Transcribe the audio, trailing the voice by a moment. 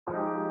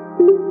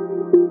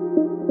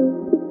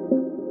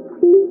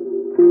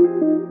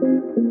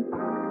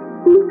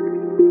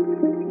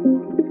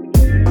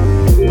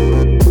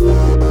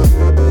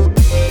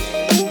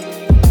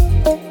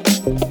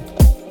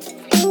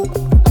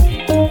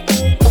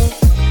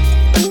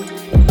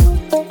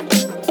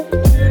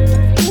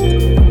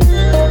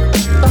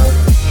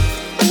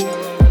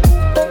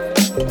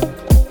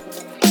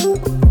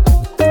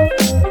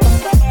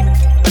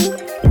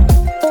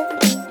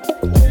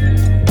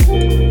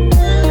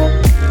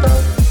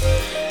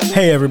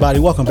Hey everybody,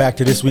 welcome back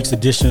to this week's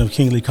edition of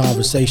Kingly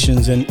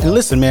Conversations. And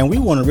listen, man, we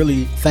want to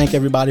really thank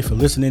everybody for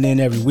listening in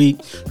every week.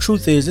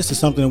 Truth is, this is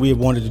something that we have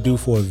wanted to do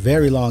for a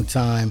very long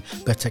time,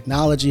 but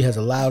technology has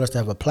allowed us to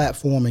have a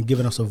platform and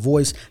given us a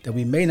voice that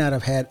we may not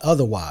have had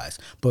otherwise.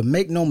 But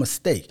make no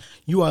mistake,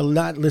 you are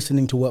not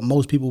listening to what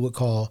most people would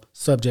call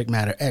subject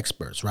matter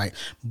experts, right?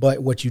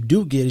 But what you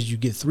do get is you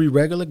get three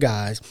regular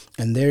guys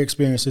and their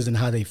experiences and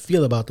how they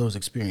feel about those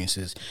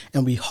experiences.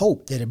 And we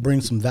hope that it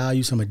brings some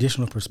value, some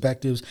additional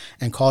perspectives,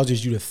 and causes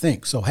you to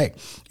think. So, hey,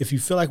 if you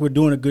feel like we're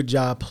doing a good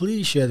job,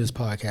 please share this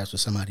podcast with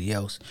somebody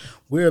else.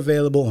 We're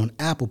available on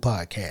Apple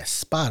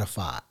Podcasts,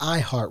 Spotify,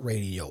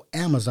 iHeartRadio,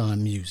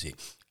 Amazon Music,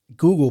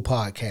 Google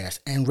Podcasts,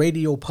 and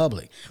Radio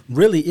Public.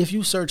 Really, if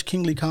you search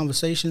Kingly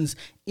Conversations,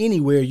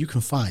 anywhere you can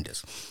find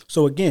us.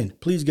 So again,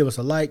 please give us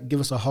a like, give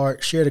us a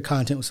heart, share the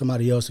content with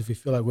somebody else if you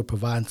feel like we're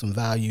providing some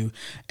value.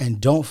 And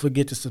don't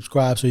forget to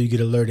subscribe so you get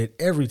alerted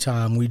every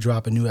time we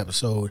drop a new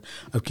episode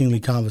of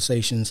Kingly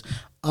Conversations.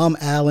 I'm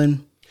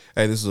Alan.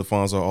 Hey, this is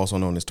Alfonso, also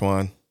known as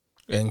Twine.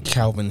 And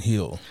Calvin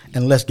Hill.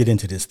 And let's get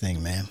into this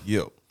thing, man.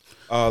 Yep.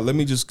 Let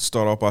me just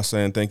start off by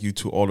saying thank you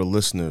to all the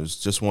listeners.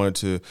 Just wanted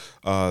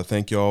to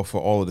thank y'all for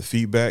all of the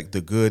feedback,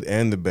 the good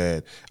and the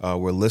bad.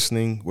 We're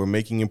listening, we're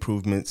making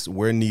improvements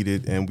where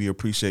needed, and we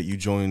appreciate you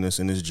joining us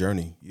in this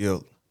journey.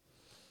 Yep.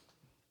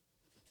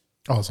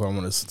 Also, I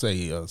want to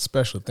say a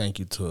special thank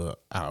you to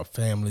our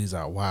families,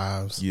 our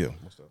wives,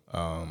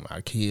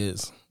 our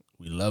kids.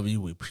 We love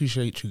you. We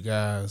appreciate you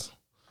guys.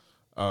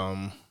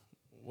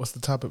 What's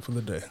the topic for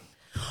the day?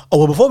 Oh,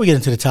 well, before we get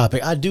into the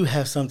topic, I do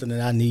have something that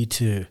I need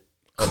to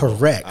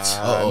correct.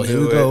 Here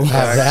we go. I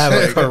have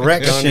a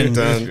correction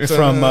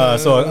from,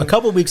 so a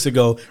couple weeks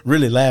ago,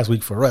 really last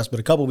week for us, but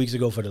a couple weeks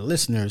ago for the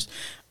listeners,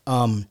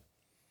 I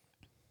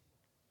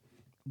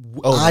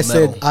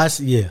said.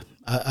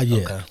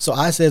 Okay. So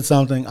I said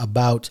something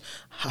about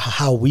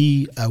how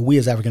we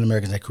as African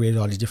Americans had created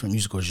all these different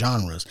musical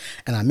genres,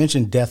 and I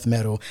mentioned death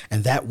metal,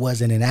 and that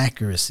was an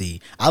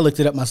inaccuracy. I looked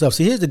it up myself.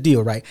 See, here's the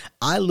deal, right?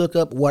 I look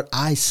up what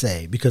I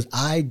say because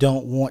I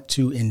don't want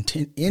to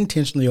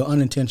intentionally or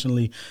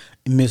unintentionally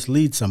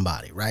mislead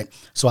somebody, right?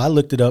 So I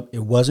looked it up.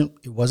 It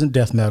wasn't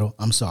death metal.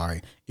 I'm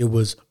sorry. It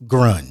was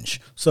grunge.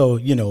 So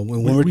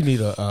when we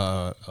need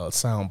a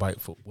sound bite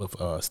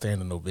with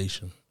standing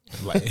ovation.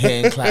 Like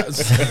hand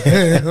claps,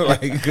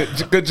 like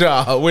good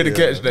job, way to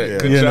catch that.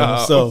 Good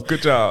job.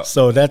 Good job.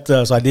 So that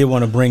so I did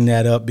want to bring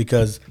that up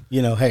because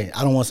hey,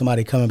 I don't want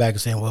somebody coming back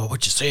and saying, "Well,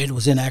 what you said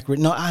was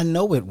inaccurate." No, I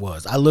know it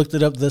was. I looked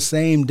it up the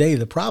same day.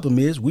 The problem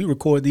is we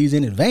record these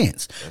in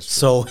advance,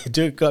 so it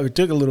took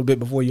a little bit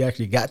before you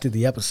actually got to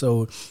the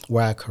episode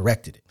where I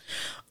corrected it.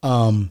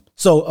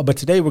 But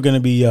today we're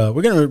going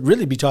to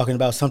really be talking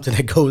about something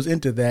that goes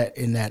into that,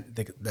 in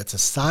that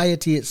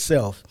society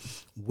itself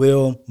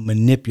will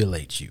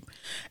manipulate you,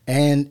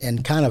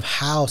 and kind of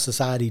how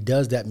society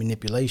does that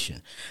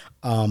manipulation.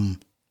 And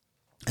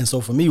so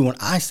for me, when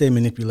I say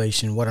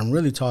manipulation, what I'm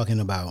really talking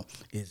about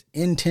is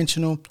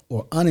intentional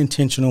or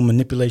unintentional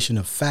manipulation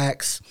of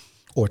facts,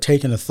 or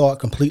taking a thought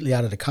completely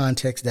out of the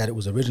context that it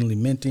was originally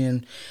meant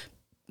in,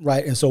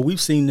 right? And so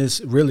we've seen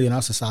this really in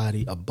our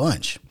society a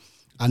bunch.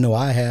 I know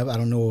I have. I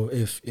don't know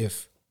if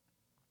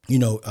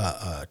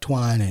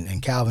Twine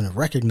and Calvin have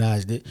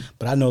recognized it,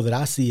 but I know that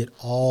I see it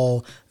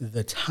all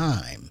the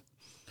time,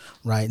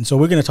 right? And so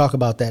we're going to talk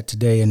about that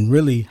today, and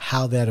really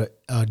how that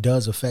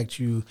does affect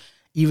you,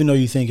 even though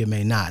you think it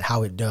may not,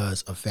 how it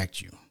does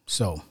affect you.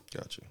 So,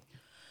 gotcha.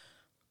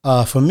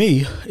 For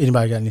me,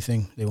 anybody got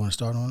anything they want to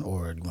start on,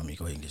 or do you want me to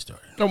go ahead and get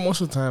started? No,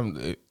 most of the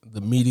time,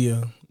 the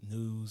media,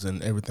 news,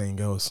 and everything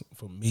else,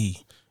 for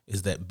me,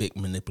 is that big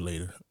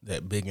manipulator,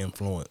 that big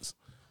influence.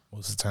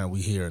 Most of the time,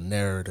 we hear a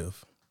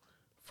narrative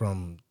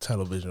from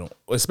television,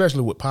 especially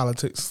with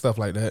politics, stuff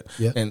like that,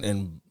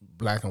 and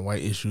black and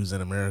white issues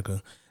in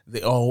America.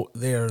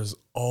 There's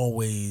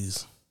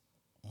always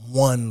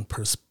one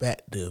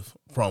perspective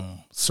from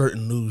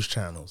certain news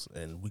channels,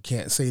 and we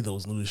can't say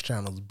those news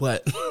channels,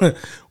 but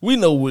we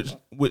know which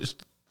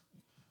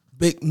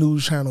big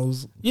news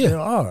channels there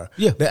are.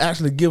 Yeah, they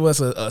actually give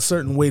us a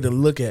certain way to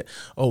look at.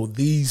 Oh,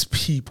 these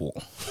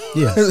people.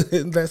 Yeah,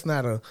 that's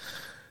not a.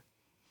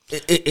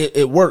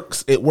 It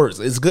works. It works.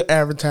 It's good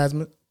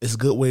advertisement. It's a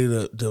good way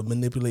to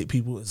manipulate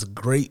people. It's a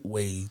great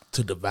way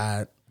to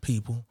divide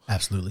people.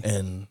 Absolutely.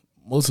 And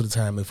most of the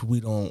time, if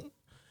we don't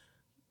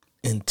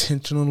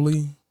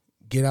intentionally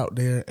get out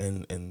there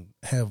and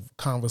have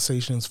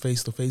conversations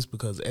face to face,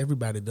 because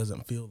everybody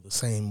doesn't feel the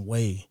same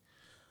way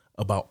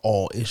about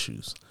all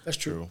issues. That's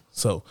true.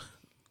 So,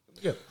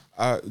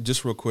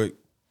 just real quick,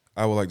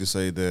 I would like to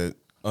say that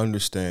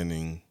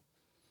understanding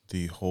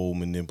the whole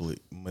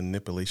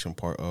manipulation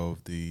part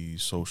of the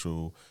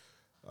social,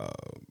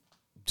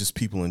 just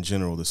people in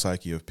general, the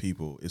psyche of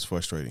people is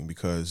frustrating,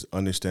 because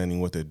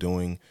understanding what they're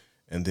doing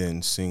and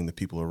then seeing the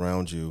people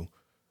around you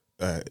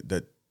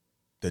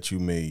that you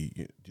may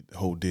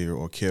hold dear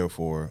or care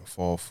for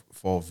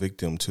fall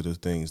victim to the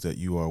things that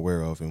you are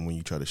aware of, and when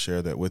you try to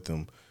share that with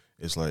them,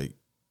 it's like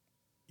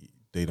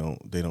they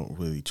don't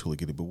really truly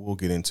get it. But we'll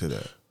get into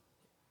that.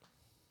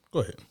 Go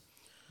ahead.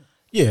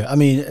 Yeah, I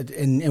mean,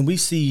 and we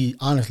see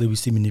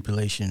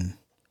manipulation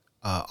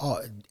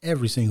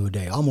every single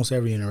day, almost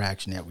every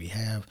interaction that we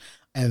have,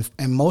 and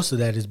most of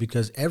that is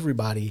because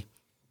everybody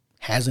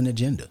has an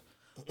agenda.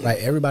 Right,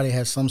 everybody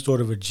has some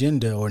sort of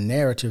agenda or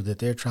narrative that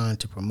they're trying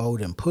to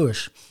promote and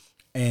push,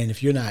 and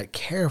if you're not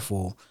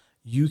careful,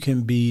 you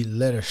can be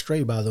led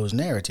astray by those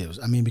narratives.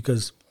 I mean,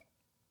 because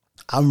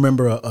I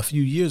remember a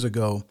few years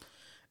ago,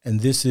 and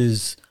this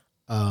is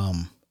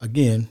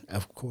again,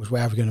 of course, we're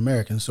African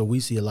Americans, so we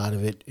see a lot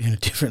of it in a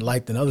different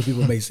light than other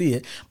people may see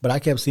it. But I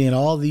kept seeing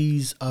all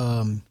these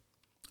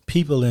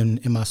people in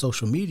my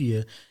social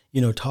media,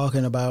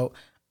 talking about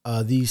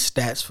these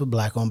stats for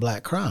black on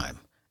black crime,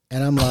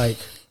 and I'm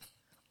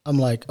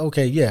like,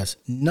 okay, yes,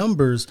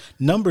 numbers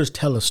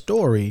tell a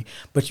story,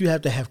 but you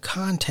have to have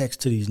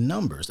context to these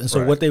numbers. And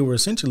so what they were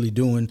essentially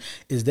doing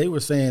is they were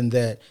saying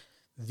that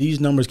these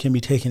numbers can be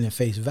taken at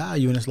face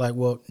value. And it's like,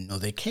 well, no,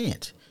 they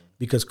can't,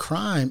 because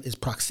crime is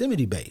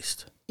proximity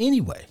based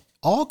anyway.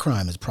 All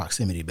crime is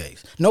proximity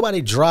based.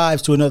 Nobody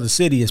drives to another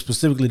city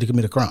specifically to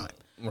commit a crime.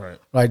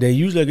 Right. They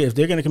usually, if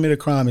they're going to commit a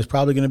crime, it's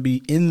probably going to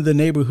be in the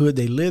neighborhood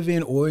they live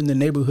in or in the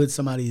neighborhood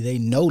somebody they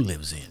know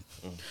lives in.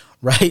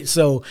 Right.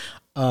 So,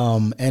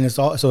 and it's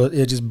also,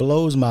 it just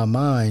blows my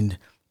mind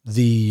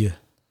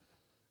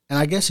and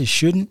I guess it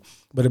shouldn't,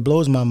 but it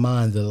blows my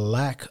mind the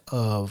lack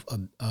of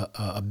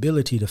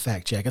ability to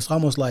fact check. It's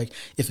almost like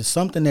if it's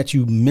something that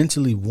you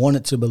mentally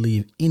wanted to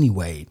believe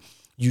anyway,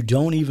 you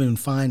don't even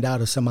find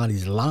out if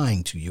somebody's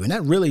lying to you. And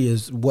that really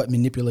is what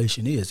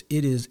manipulation is.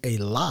 It is a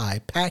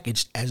lie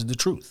packaged as the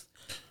truth.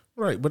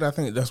 Right. But I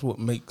think that's what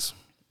makes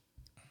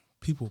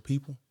people.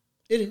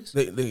 It is.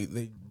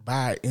 They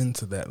buy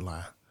into that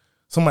lie.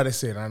 Somebody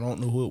said, I don't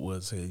know who it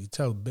was, said, you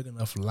tell a big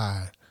enough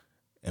lie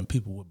and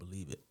people will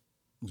believe it.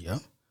 Yeah.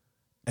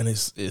 And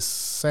it's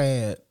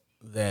sad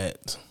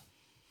that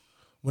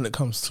when it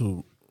comes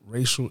to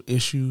racial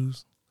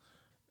issues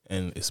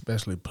and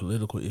especially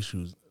political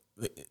issues,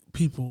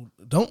 people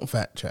don't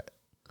fact check,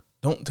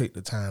 don't take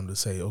the time to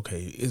say,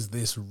 okay, is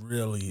this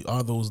really,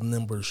 are those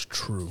numbers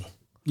true?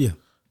 Yeah.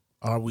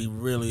 Are we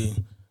really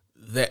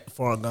that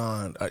far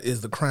gone?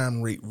 Is the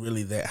crime rate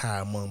really that high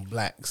among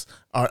blacks?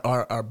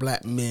 Are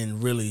black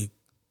men really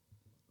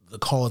the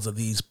cause of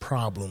these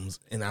problems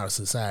in our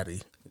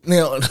society?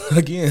 Now,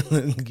 again,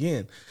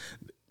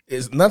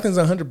 nothing's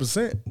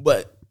 100%,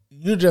 but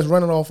you're just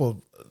running off of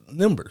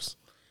numbers.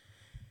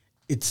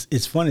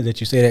 It's funny that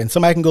you say that, and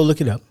somebody can go look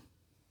it up.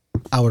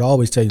 I would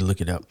always tell you to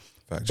look it up.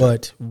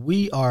 But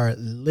we are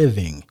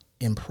living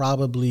in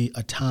probably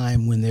a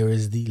time when there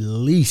is the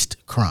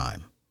least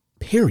crime,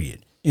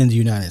 period, in the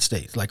United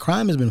States. Like,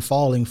 crime has been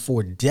falling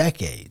for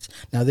decades.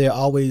 Now, there are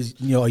always,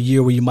 a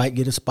year where you might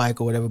get a spike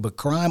or whatever, but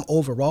crime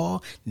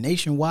overall,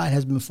 nationwide,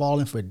 has been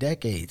falling for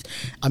decades.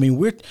 I mean,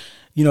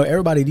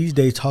 everybody these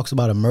days talks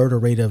about a murder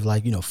rate of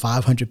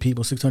 500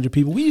 people, 600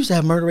 people. We used to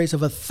have murder rates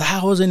of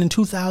 1,000 and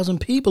 2,000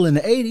 people in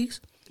the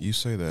 80s. You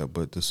say that,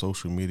 but the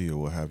social media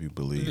will have you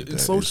believe that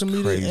social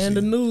media crazy. And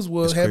the news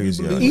will have you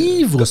believe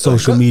evil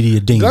social media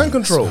demons. Gun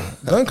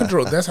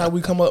control. That's how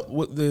we come up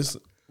with this.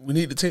 We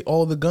need to take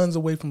all the guns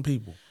away from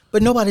people.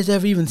 But nobody's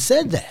ever even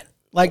said that.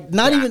 Like,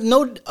 not even the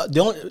only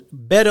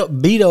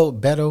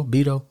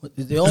Beto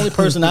is the only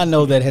person I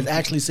know that has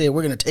actually said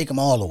we're going to take them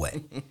all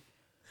away.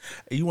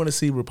 You want to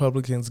see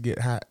Republicans get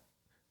hot?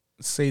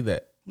 Say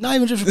that. Not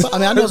even just.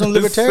 I know some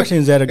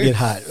libertarians that'll get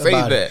hot. Say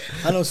about that.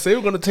 It. I know. Say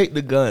we're going to take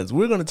the guns.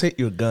 We're going to take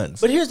your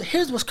guns. But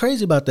here's what's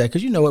crazy about that,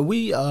 because you know what,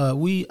 we're all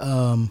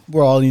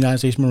in the United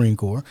States Marine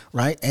Corps,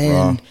 right?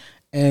 And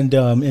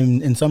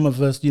some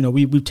of us,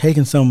 we've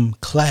taken some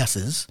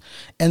classes,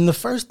 and the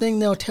first thing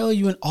they'll tell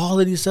you in all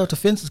of these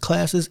self-defense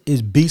classes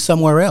is be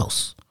somewhere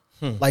else.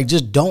 Like,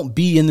 just don't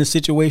be in the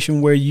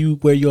situation where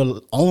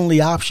your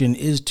only option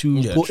is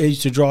to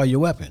draw your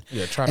weapon.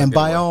 Yeah, and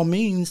by all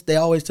means, they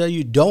always tell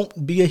you,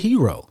 don't be a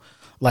hero.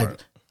 Like,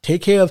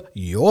 take care of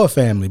your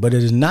family, but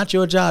it is not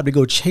your job to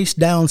go chase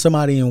down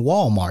somebody in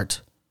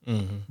Walmart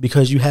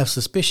because you have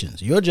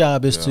suspicions. Your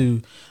job is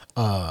to,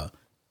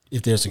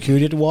 if there's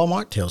security at the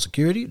Walmart, tell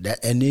security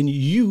that, and then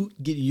you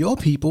get your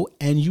people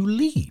and you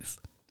leave.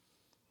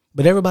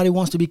 But everybody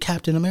wants to be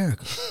Captain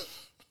America.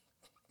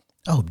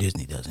 I hope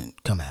Disney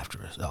doesn't come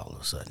after us all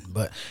of a sudden.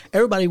 But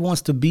everybody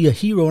wants to be a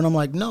hero, and I'm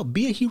like, no,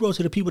 be a hero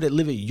to the people that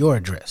live at your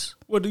address.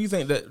 Well, do you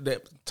think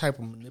that type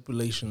of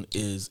manipulation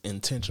is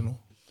intentional?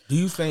 Do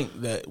you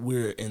think that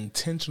we're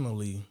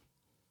intentionally...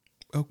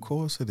 Of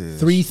course it is.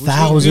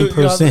 3,000%.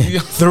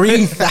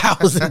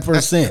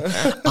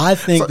 3,000%. I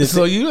think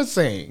so you're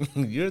saying,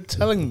 you're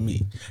telling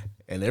me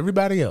and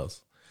everybody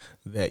else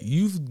that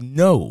you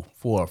know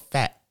for a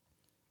fact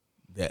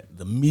that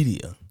the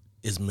media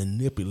is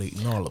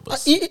manipulating all of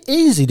us.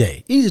 Easy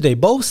day.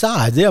 Both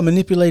sides, they are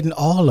manipulating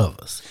all of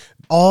us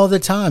all the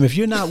time. If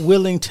you're not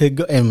willing to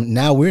go, and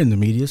now we're in the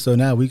media, so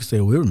now we can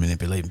say we're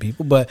manipulating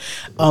people. But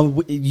all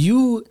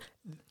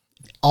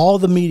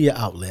the media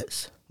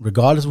outlets,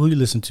 regardless of who you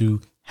listen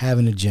to, have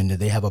an agenda.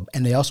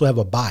 And they also have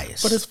a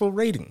bias. But it's for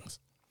ratings.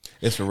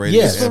 It's for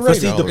ratings. Yes, but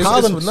see,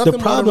 the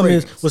problem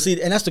is, ratings. well, see,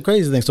 and that's the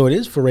crazy thing. So it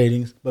is for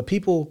ratings, but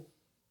people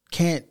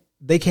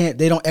they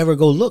don't ever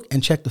go look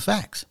and check the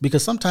facts,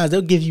 because sometimes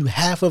they'll give you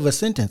half of a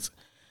sentence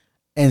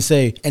and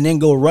then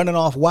go running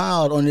off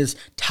wild on this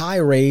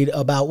tirade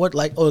about what,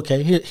 like,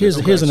 okay, here's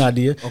an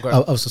idea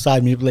of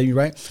society manipulating you,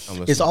 right?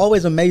 It's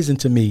always amazing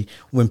to me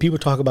when people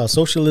talk about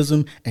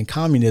socialism and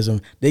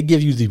communism, they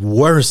give you the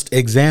worst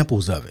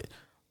examples of it.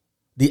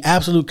 The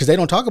absolute, because they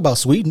don't talk about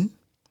Sweden.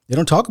 They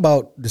don't talk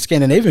about the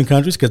Scandinavian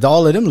countries, because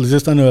all of them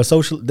exist under a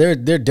social. They're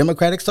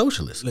democratic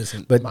socialists.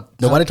 Listen, but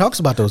nobody talks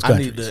about those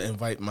countries. I need to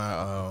invite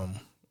my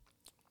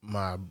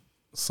my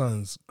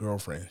son's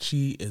girlfriend.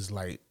 She is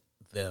like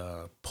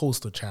the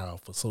poster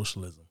child for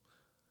socialism.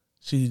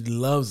 She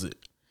loves it.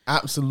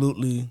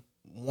 Absolutely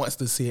wants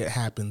to see it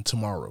happen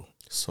tomorrow.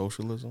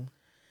 Socialism.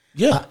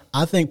 Yeah,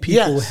 I think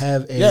people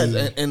have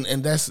a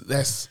and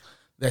that's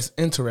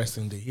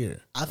interesting to hear.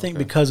 I think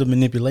because of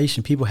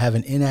manipulation, people have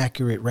an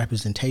inaccurate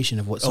representation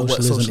of what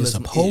socialism is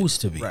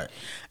supposed to be. Right.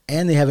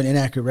 And they have an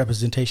inaccurate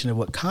representation of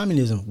what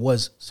communism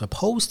was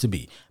supposed to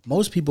be.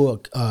 Most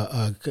people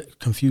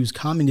confuse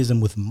communism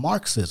with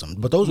Marxism,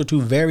 but those are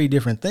two very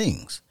different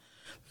things.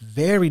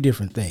 Very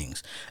different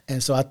things.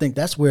 And so I think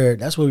that's where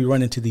we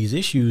run into these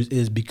issues,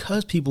 is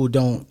because people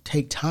don't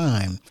take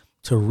time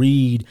to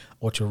read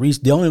or to read.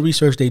 The only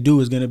research they do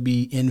is going to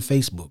be in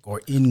Facebook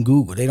or in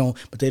Google. They don't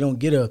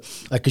get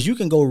because you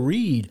can go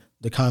read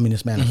the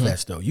Communist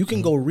Manifesto. You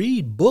can go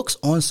read books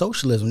on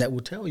socialism that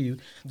will tell you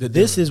that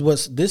this is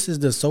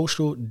the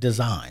social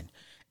design.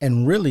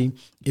 And really,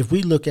 if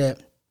we look at,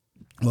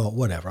 well,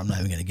 whatever, I'm not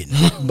even going to get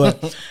into it.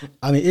 But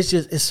I mean,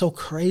 it's so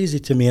crazy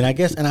to me.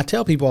 And I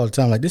tell people all the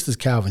time, like, this is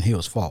Calvin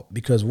Hill's fault,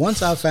 because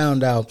once I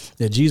found out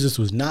that Jesus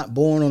was not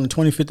born on the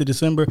 25th of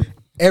December,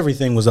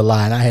 everything was a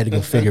lie, and I had to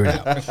go figure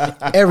it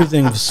out.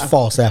 Everything was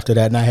false after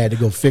that, and I had to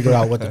go figure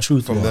out what the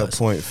truth was.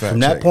 From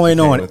that point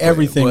on,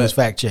 everything was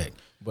fact checked.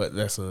 But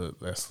that's the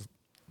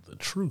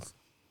truth.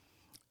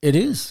 It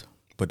is.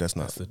 But that's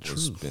not the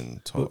truth been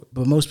taught.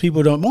 But most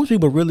people don't. Most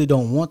people really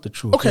don't want the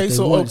truth. Okay,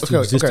 so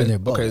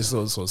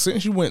so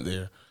since you went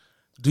there,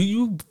 do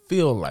you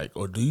feel like,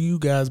 or do you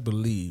guys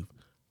believe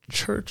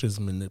churches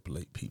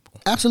manipulate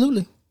people?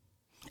 Absolutely.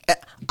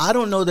 I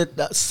don't know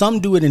that some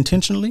do it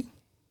intentionally.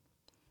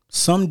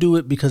 Some do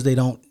it because they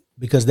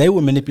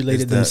were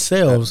manipulated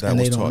themselves, and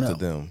they don't know. To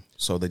them,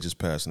 so they just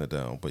passing it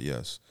down. But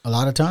yes, a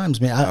lot of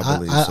times, man,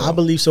 I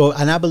believe so,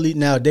 and I believe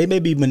now they may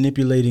be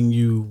manipulating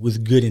you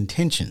with good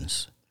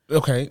intentions.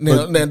 Okay,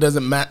 now that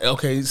doesn't matter.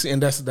 Okay, see,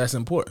 and that's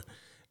important.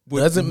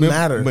 Doesn't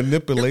matter.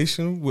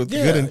 Manipulation with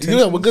good intentions.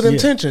 Yeah, with good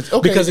intentions.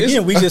 Okay, because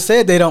again, we just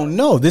said they don't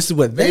know. This is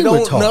what they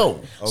were taught.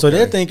 Know. So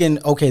they're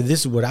thinking, okay, this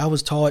is what I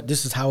was taught.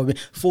 This is how it.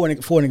 For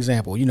an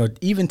example,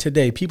 even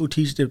today, people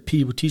teach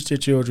their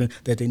children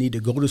that they need to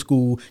go to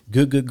school,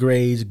 good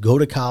grades, go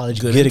to college,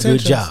 get a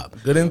good job.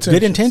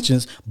 Good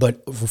intentions,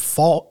 but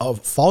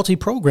faulty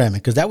programming,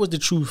 because that was the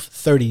truth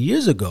 30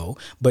 years ago.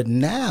 But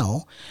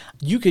now,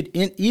 you could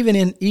even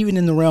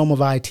in the realm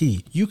of IT,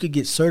 you could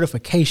get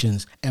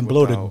certifications and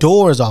blow the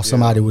doors off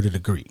somebody with a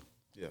degree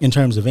in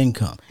terms of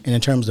income and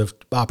in terms of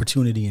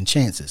opportunity and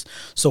chances.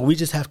 So we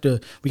got to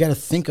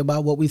think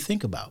about what we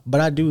think about. But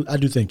I do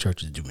think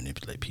churches do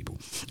manipulate people,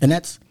 and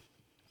it's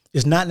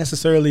not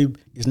necessarily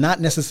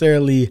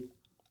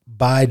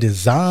by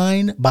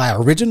design, by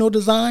original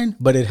design,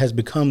 but it has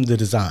become the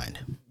design.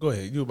 Go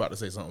ahead. You were about to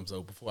say something,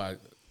 so before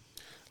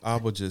I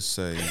would just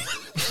say,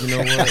 you know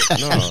what?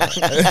 No,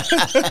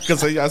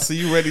 because I see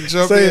you ready to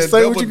jump in.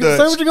 Say what you're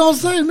gonna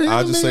say, man.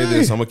 I'll just say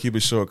this. I'm gonna keep it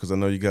short because I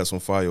know you got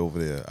some fire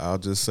over there. I'll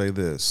just say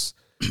this: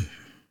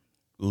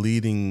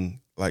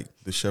 leading, like,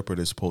 the shepherd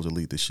is supposed to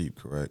lead the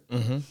sheep, correct?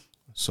 Mm-hmm.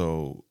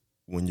 So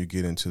when you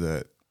get into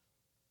that,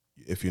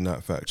 if you're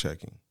not fact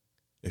checking,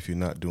 if you're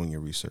not doing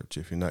your research,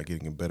 if you're not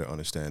getting a better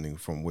understanding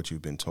from what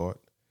you've been taught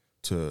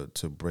to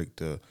break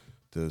the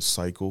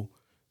cycle,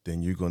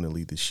 then you're going to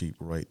lead the sheep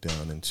right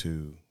down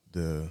into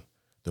the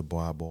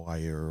barbed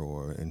wire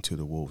or into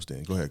the wolves'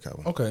 den. Go ahead,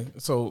 Calvin. Okay,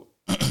 so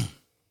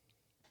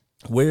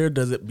where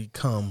does it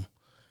become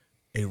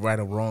a right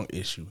or wrong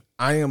issue?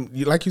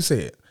 Like you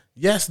said,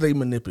 yes, they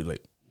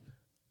manipulate.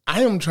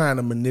 I am trying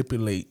to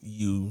manipulate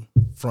you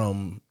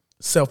from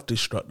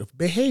self-destructive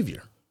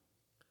behavior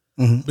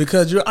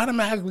because you're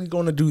automatically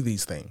going to do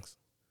these things.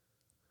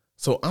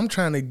 So I'm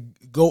trying to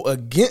go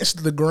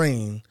against the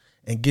grain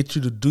and get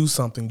you to do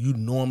something you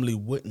normally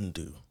wouldn't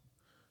do.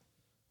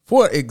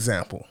 For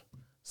example,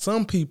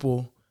 some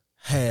people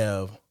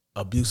have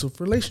abusive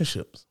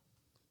relationships.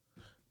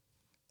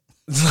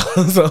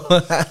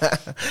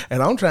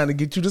 And I'm trying to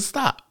get you to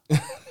stop.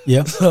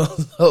 Yeah. So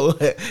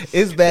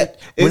is that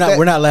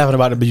we're not laughing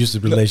about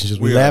abusive relationships.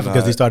 We're laughing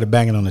because they started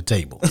banging on the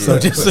table. So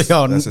just so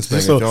y'all, that's the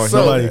thing. so If y'all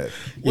somebody, hear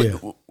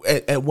that. yeah.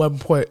 At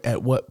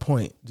what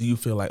point do you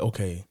feel like,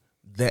 okay,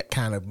 that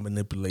kind of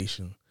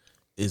manipulation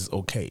is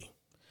okay?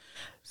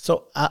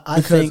 So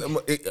I think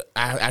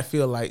I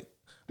feel like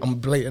I'm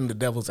blatantly the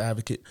devil's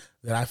advocate,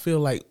 that I feel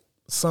like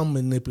some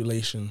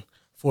manipulation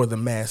for the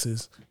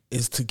masses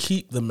is to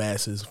keep the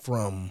masses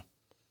from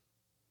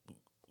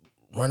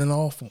running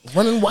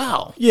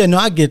wild. Yeah, no,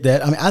 I get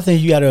that. I mean, I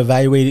think you got to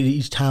evaluate it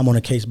each time on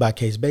a case by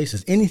case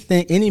basis.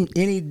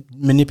 Any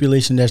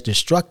manipulation that's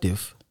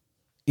destructive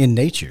in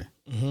nature,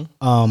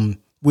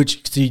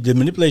 which see the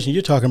manipulation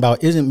you're talking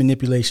about isn't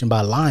manipulation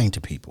by lying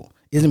to people.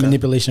 Isn't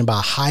manipulation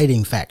by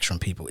hiding facts from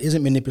people.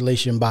 Isn't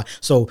manipulation by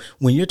so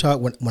when you're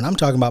when I'm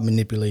talking about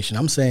manipulation,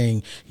 I'm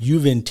saying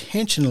you've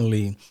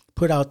intentionally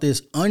put out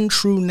this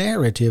untrue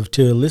narrative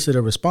to elicit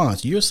a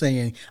response. You're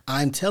saying,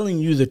 I'm telling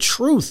you the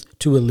truth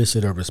to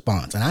elicit a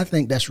response. And I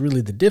think that's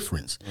really the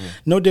difference.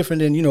 No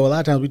different than, a lot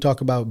of times we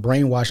talk about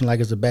brainwashing like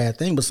it's a bad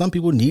thing, but some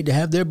people need to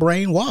have their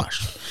brain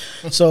washed.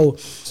 So,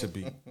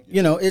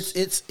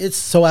 it's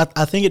so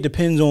I think it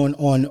depends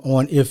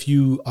on if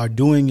you are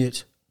doing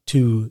it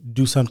to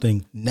do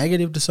something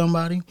negative to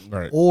somebody,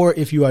 right, or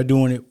if you are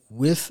doing it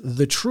with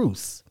the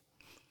truth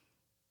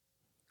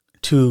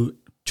to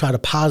try to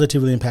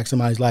positively impact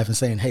somebody's life and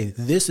saying, hey,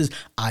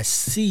 I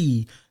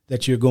see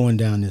that you're going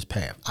down this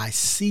path. I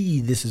see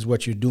this is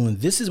what you're doing.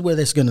 This is where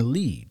that's going to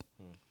lead.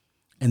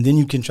 And then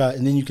you can say,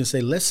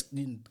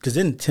 because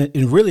then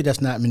really that's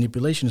not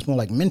manipulation. It's more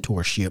like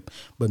mentorship,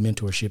 but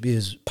mentorship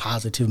is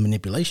positive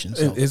manipulation.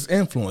 So. It's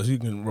influence. You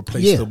can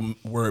replace the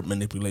word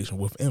manipulation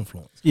with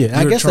influence. Yeah,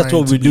 I guess that's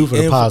what we do for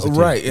the positive.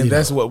 Right, and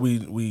that's what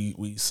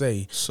we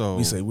say. So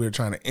we say we're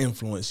trying to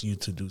influence you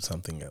to do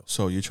something else.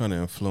 So you're trying to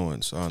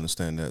influence. I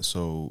understand that.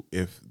 So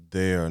if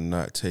they are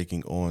not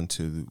taking on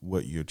to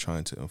what you're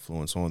trying to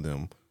influence on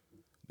them,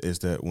 is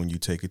that when you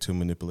take it to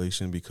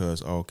manipulation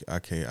because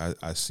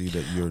I see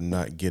that you're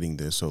not getting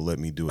this, so let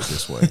me do it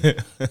this way.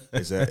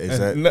 Is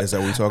that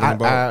what we're talking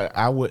about?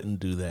 I wouldn't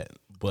do that,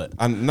 but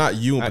I'm not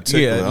you in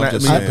particular. I'm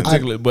just saying.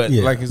 Particularly, but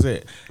like you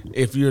said,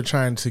 if you're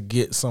trying to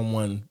get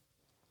someone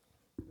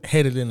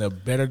headed in a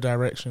better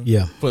direction,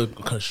 for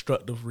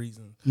constructive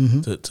reasons,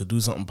 to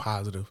do something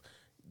positive,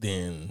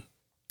 then.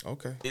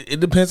 Okay.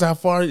 It depends how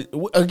far.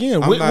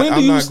 Again,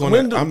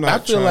 I'm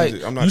not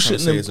trying to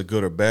say it's a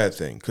good or bad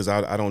thing because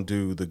I don't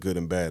do the good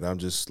and bad. I'm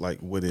just like,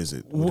 what is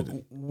it?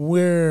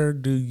 Where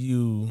do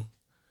you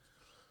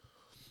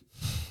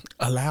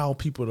allow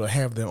people to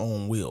have their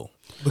own will?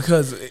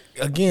 Because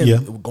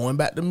again, going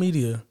back to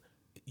media,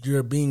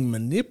 you're being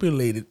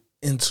manipulated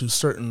into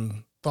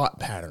certain thought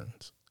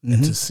patterns,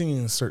 into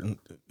seeing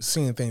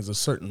things a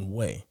certain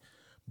way.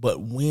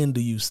 But when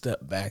do you step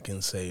back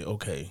and say,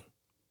 okay,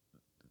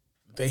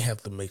 they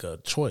have to make a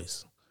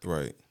choice,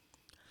 right?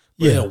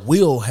 Their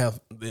will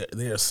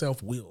their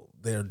self will,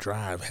 their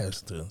drive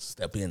has to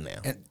step in now.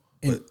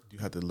 And you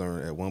have to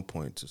learn at one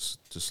point,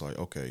 just like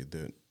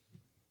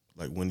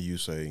like when you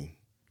say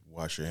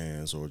wash your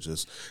hands, or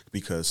just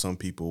because some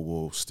people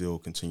will still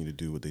continue to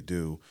do what they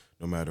do,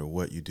 no matter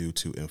what you do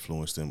to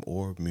influence them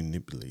or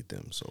manipulate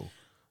them. So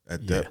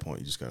at that point,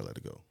 you just gotta let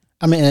it go.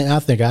 I mean, and I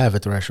think I have a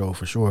threshold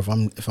for sure. If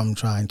I'm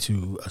trying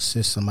to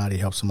assist somebody,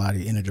 help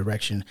somebody in a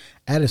direction,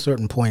 at a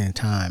certain point in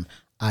time,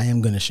 I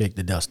am going to shake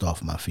the dust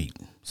off my feet.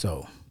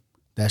 So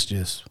that's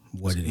just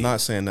what it is.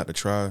 Not saying not to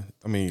try.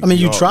 I mean,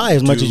 you try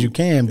as much as you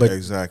can, but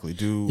exactly.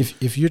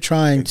 If you're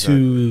trying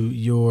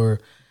to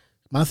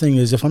my thing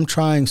is, if I'm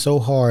trying so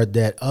hard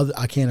that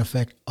I can't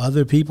affect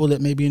other people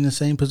that may be in the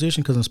same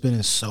position because I'm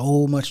spending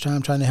so much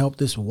time trying to help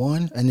this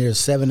one, and there's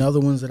 7 other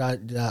ones that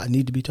I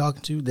need to be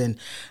talking to, then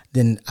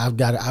I've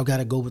got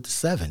to go with the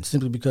 7,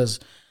 simply because,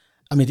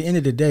 I mean, at the end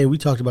of the day, we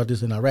talked about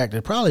this in Iraq.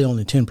 That probably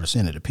only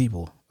 10% of the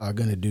people are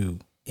going to do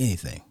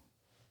anything.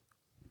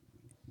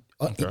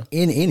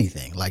 In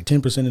anything, like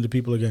 10% of the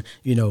people are going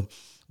to,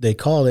 they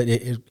call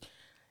it.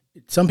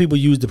 Some people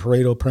use the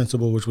Pareto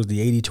principle, which was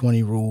the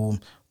 80-20 rule,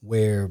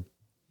 where.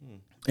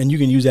 And you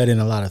can use that in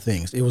a lot of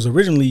things. It was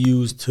originally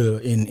used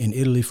in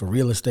Italy for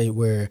real estate,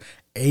 where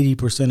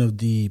 80% of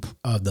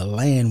the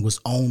land was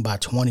owned by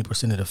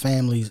 20% of the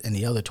families, and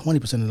the other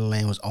 20% of the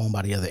land was owned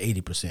by the other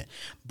 80%.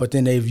 But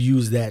then they've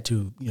used that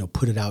to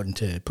put it out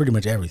into pretty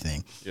much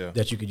everything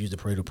that you could use the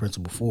Pareto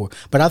principle for.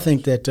 But I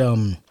think that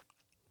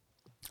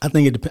I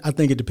think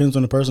it depends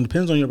on the person.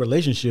 Depends on your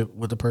relationship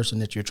with the person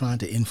that you're trying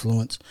to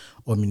influence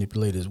or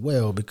manipulate as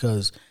well,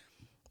 because.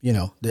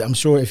 I'm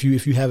sure if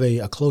you have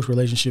a close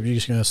relationship, you're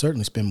just going to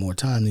certainly spend more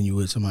time than you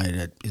would somebody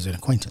that is an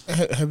acquaintance.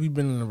 Have you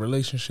been in a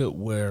relationship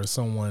where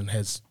someone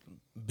has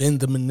been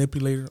the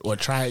manipulator or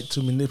tried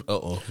to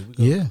manipulate?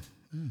 Yeah.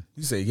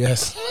 You say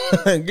yes.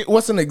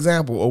 What's an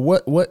example, or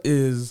what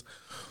is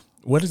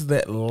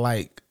that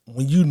like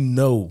when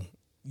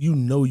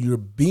you're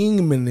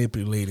being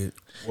manipulated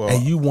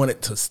and you want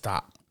it to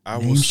stop?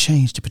 Names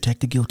changed to protect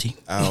the guilty.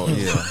 Oh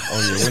yeah.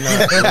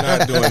 We're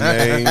not doing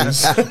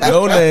names.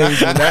 No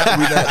names. We're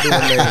not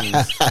doing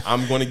names.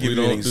 I'm going to give you an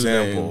don't do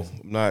example.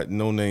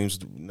 No names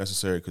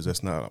necessary because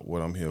that's not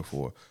what I'm here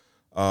for.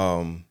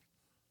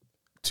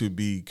 To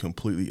be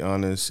completely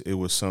honest, it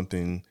was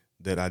something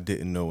that I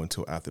didn't know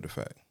until after the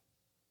fact.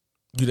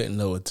 You didn't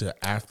know until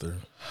after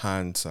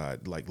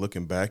hindsight, like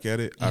looking back at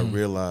it, I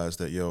realized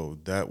that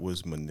that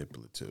was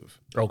manipulative.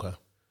 Okay.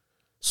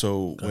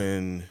 So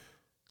when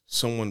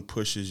someone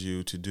pushes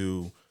you to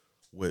do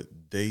what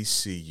they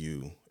see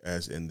you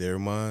as in their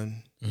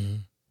mind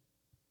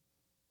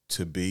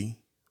to be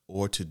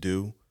or to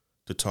do,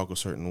 to talk a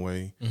certain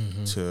way,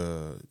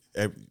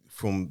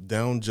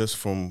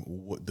 from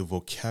what the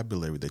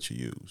vocabulary that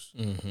you use,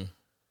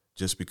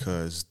 just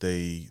because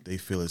they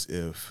feel as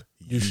if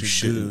you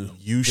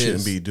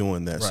shouldn't be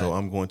doing that. Right. So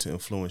I'm going to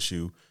influence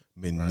you,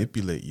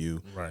 manipulate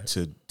you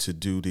to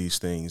do these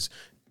things,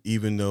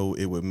 even though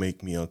it would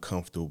make me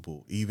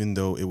uncomfortable, even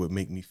though it would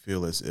make me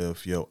feel as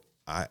if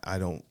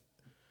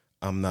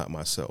I'm not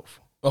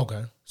myself.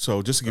 Okay.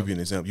 So just to give you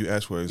an example, you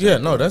asked for an example.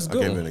 Yeah, no, that's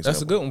good.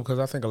 That's a good one because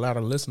I think a lot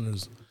of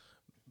listeners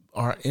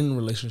are in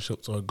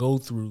relationships or go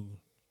through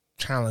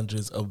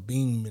challenges of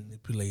being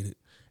manipulated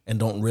and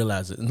don't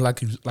realize it. And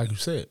like you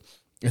said,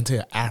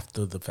 until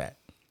after the fact.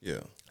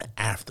 Yeah.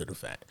 After the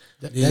fact.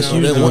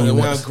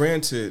 Now,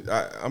 granted,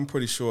 I'm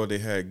pretty sure they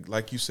had,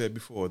 like you said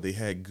before, they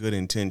had good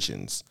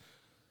intentions.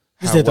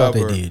 They thought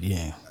they did,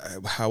 yeah.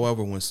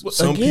 However, when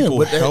some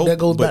people help, that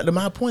goes back to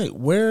my point.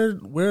 Where's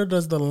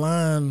the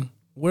line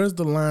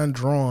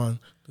drawn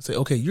to say,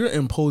 okay, you're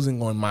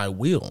imposing on my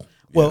will?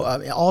 Well,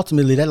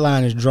 ultimately, that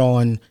line is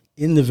drawn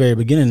in the very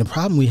beginning. The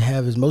problem we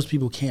have is most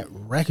people can't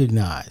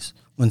recognize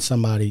when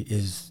somebody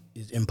is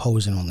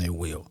imposing on their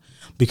will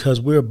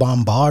because we're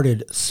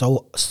bombarded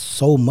so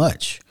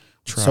much,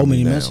 so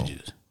many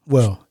messages.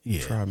 Well,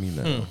 yeah. Try me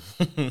now.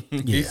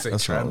 Yeah,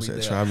 that's what I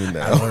said. Try me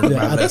now. I learned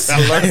my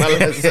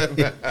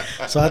lesson.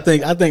 So I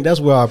think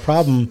that's where our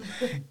problem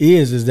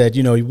is that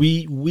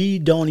we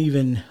don't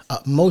even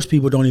most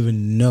people don't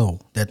even know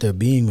that they're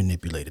being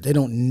manipulated. They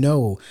don't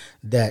know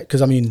that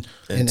because until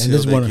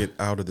they get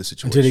out of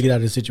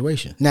the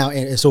situation. Now,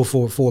 and so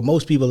for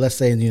most people, let's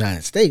say in the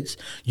United States,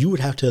 you would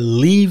have to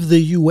leave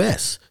the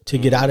U.S. to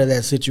get out of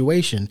that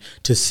situation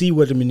to see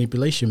what the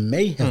manipulation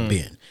may have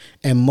been.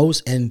 And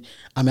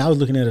I was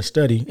looking at a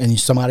study, and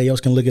somebody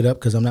else can look it up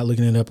because I'm not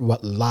looking it up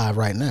live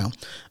right now,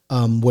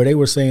 where they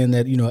were saying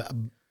that,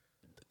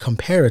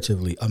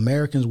 comparatively,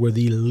 Americans were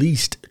the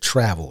least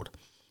traveled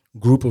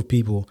group of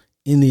people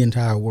in the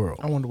entire world.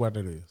 I wonder why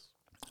that is.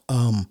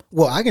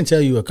 Well, I can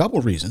tell you a couple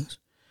of reasons.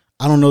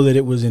 I don't know that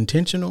it was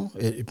intentional.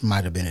 It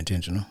might have been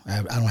intentional.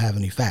 I don't have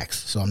any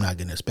facts, so I'm not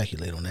going to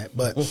speculate on that.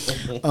 But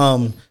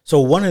so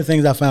one of the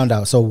things I found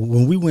out, so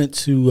when we went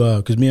to,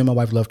 because me and my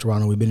wife love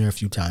Toronto, we've been there a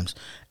few times,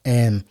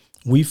 and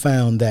we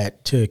found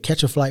that to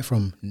catch a flight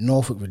from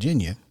Norfolk,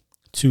 Virginia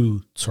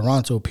to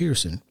Toronto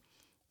Pearson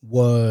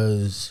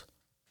was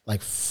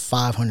like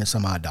 $500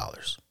 some odd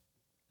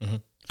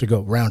to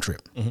go round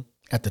trip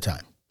at the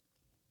time.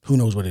 Who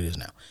knows what it is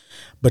now?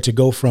 But to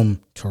go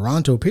from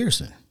Toronto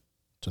Pearson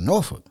to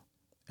Norfolk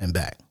and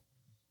back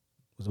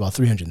was about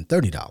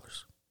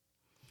 $330.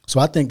 So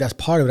I think that's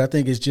part of it. I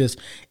think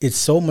it's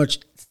so much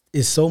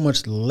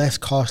less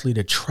costly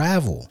to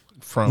travel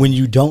when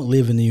you don't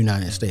live in the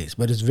United States.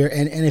 But it's very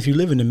and if you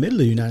live in the middle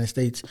of the United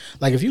States,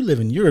 like if you live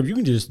in Europe, you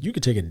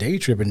could take a day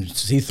trip and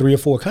see 3 or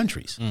 4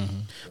 countries.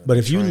 But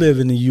if you live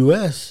in the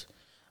US,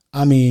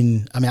 we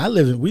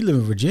live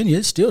in Virginia,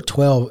 it's still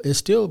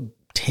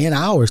 10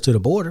 hours to the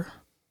border.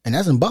 And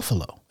that's in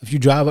Buffalo. If you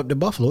drive up to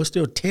Buffalo, it's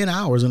still 10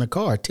 hours in a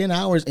car. 10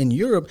 hours in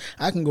Europe,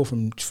 I can go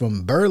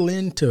from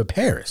Berlin to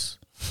Paris.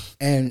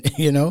 And,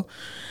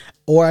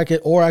 or I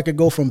could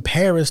go from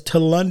Paris to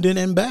London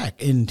and back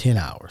in 10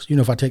 hours,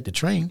 if I take the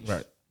train.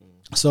 Right.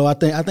 So I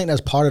think that's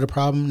part of the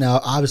problem.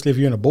 Now, obviously, if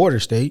you're in a border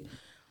state,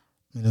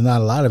 there's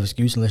not a lot of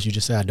excuse unless you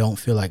just say, I don't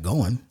feel like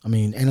going.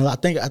 And I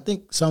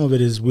think some of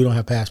it is we don't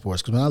have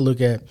passports.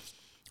 Because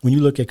when you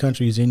look at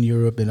countries in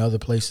Europe and other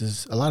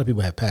places, a lot of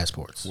people have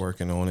passports.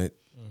 Working on it.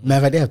 Matter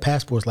of fact, they have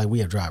passports like we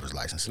have driver's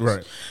licenses.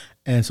 Right.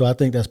 And so I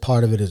think that's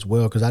part of it as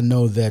well, because I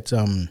know that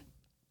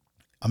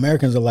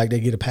Americans are like they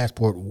get a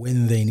passport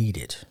when they need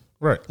it.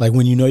 Right. Like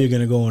when you're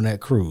going to go on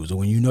that cruise or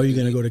when you're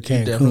going to go to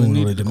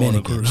Cancun or the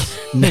Dominican.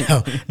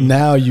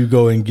 Now you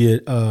go and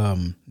get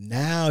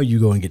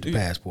the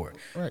passport.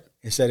 Right.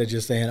 Instead of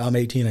just saying, I'm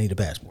 18, I need a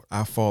passport.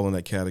 I fall in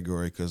that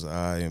category because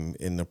I am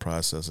in the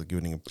process of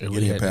getting a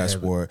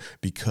passport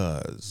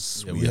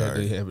because we are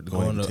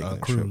going to take a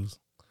cruise.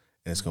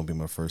 And it's going to be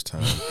my first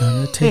time.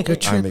 Gonna take a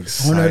trip I'm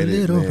excited, on a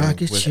little man,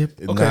 rocket ship.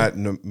 Not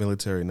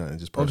military, nothing,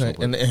 just personal.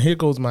 Okay, and here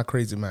goes my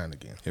crazy mind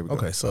again. Here we go.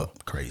 Okay, so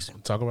crazy.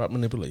 Talk about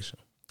manipulation.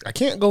 I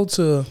can't go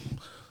to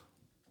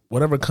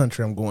whatever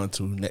country I'm going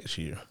to next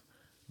year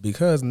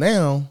because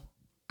now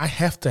I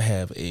have to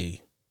have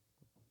a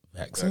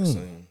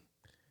vaccine.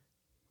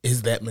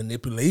 Is that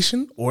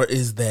manipulation or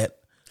is that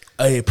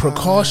a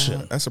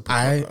precaution? That's a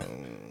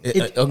precaution.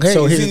 Okay.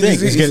 So here's the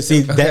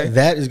thing: Okay.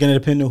 that is going to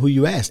depend on who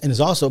you ask, and it's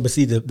also. But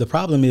see, the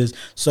problem is,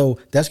 so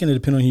that's going to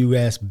depend on who you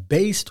ask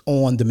based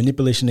on the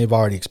manipulation they've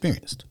already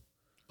experienced.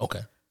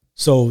 Okay.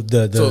 So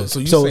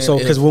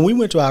because when we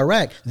went to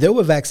Iraq, there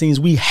were vaccines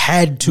we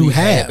had to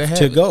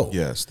go.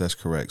 Yes, that's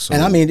correct. So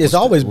and I mean, it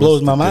always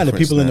blows my mind that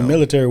people in the now?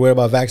 military worry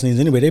about vaccines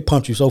anyway. They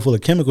pumped you so full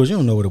of chemicals, you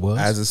don't know what it was.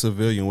 As a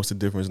civilian, what's the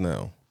difference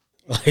now?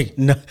 Like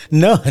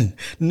none.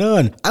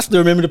 I still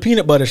remember the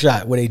peanut butter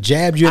shot where they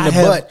jabbed you in the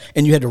butt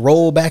and you had to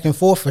roll back and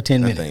forth for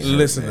 10 minutes.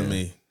 Listen to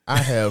me. I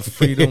have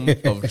freedom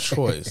of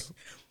choice.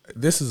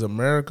 This is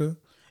America.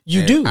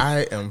 You do.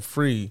 I am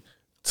free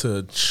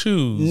to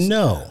choose.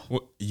 No.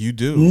 You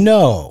do.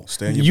 No.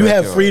 Stay in your you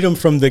backyard. have freedom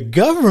from the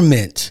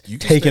government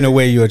taking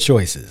away your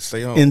choices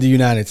in the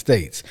United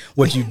States.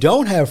 What you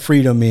don't have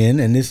freedom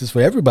in, and this is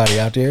for everybody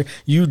out there,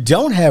 you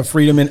don't have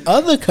freedom in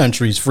other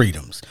countries'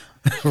 freedoms.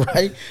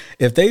 Right?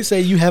 If they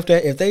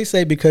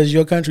say because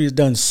your country has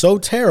done so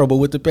terrible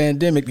with the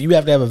pandemic, you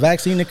have to have a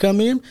vaccine to come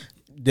in,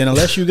 then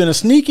unless you're going to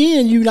sneak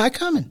in, you're not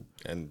coming.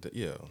 And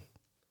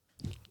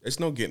it's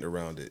no getting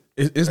around it.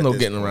 It's no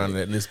getting around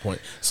it at this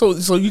point.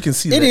 So you can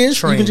see it that is.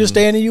 train. You can just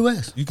stay in the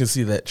U.S. You can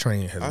see that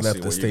train has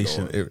left the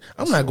station.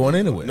 I'm not not going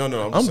anywhere.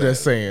 No. I'm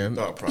just saying.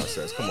 Thought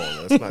process. Come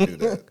on, let's not do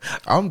that.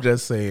 I'm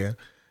just saying.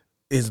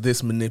 Is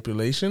this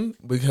manipulation?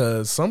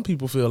 Because some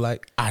people feel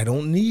like I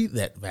don't need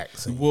that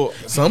vaccine. Well,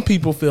 some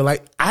people feel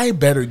like I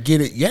better get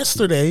it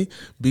yesterday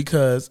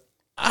because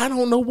I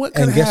don't know what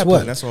can And guess happen.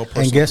 what? That's all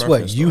personal And guess what?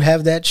 preference, You though.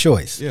 have that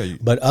choice. Yeah,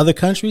 but other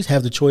countries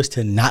have the choice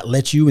to not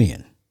let you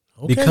in.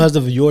 Okay. Because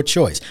of your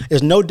choice.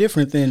 It's no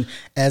different than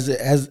as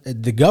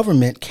the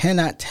government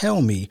cannot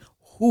tell me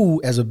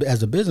who, as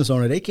a business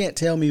owner, they can't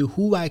tell me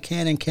who I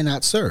can and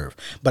cannot serve.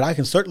 But I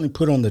can certainly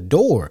put on the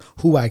door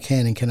who I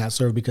can and cannot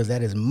serve because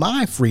that is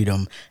my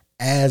freedom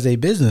as a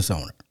business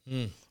owner.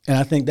 And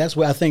I think that's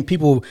where I think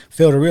people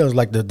fail to realize,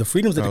 like the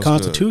freedoms that the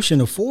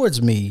Constitution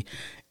affords me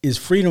is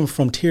freedom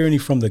from tyranny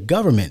from the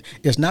government.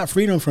 It's not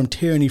freedom from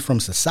tyranny from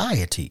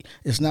society.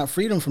 It's not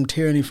freedom from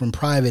tyranny from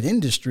private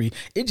industry.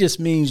 It just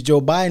means Joe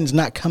Biden's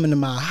not coming to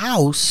my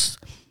house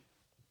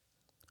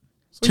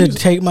to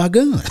take my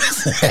guns.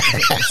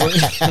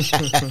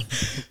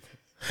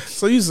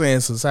 So you saying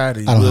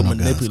society will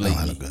manipulate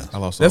me?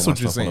 That's what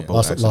you're saying.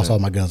 Lost all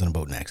my guns in a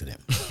boat in an accident.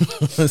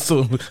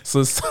 So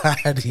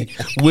society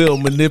will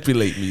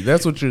manipulate me.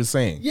 That's what you're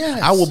saying.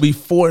 Yes. I will be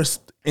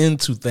forced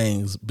into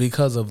things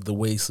because of the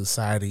way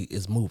society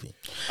is moving.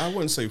 I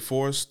wouldn't say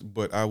forced,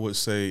 but I would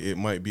say it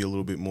might be a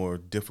little bit more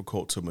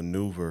difficult to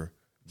maneuver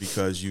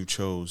because you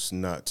chose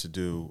not to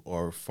do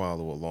or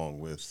follow along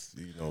with,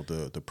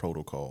 the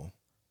protocol.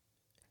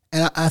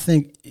 And I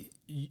think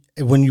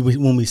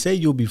when we say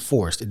you'll be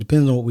forced, it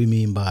depends on what we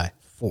mean by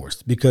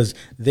forced. Because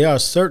there are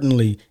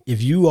certainly,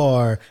 if you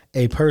are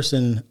a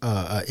person,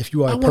 of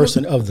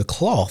the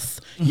cloth,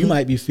 you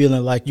might be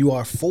feeling like you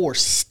are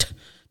forced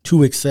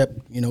to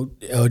accept,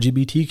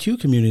 LGBTQ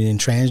community and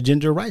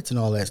transgender rights and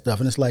all that stuff.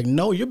 And it's like,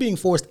 no, you're being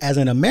forced as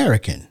an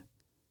American.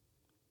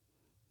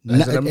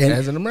 As an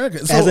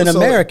American. As an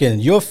American,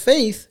 your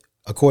faith,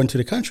 according to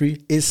the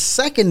country, is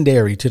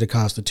secondary to the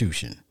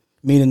Constitution.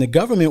 Meaning the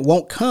government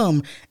won't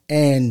come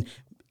and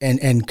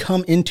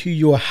come into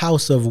your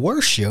house of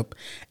worship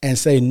and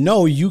say,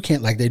 no, you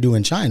can't, like they do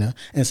in China,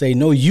 and say,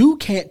 no, you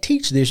can't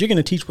teach this. You're going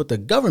to teach what the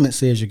government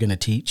says you're going to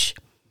teach,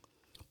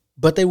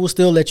 but they will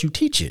still let you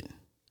teach it.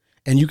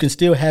 And you can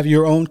still have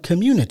your own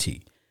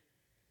community,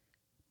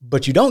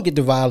 but you don't get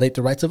to violate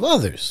the rights of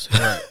others.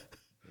 Right.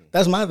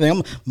 That's my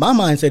thing. My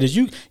mindset is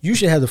you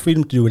should have the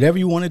freedom to do whatever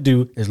you want to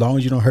do as long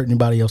as you don't hurt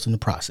anybody else in the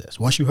process.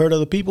 Once you hurt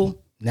other people,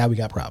 now we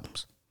got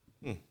problems.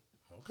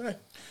 Okay.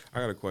 I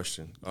got a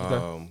question.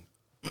 Okay.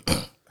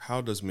 How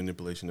does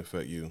manipulation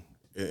affect you,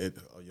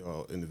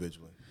 y'all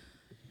individually?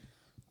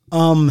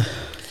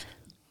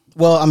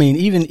 Well, I mean,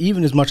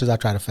 even as much as I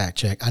try to fact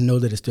check, I know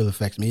that it still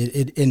affects me.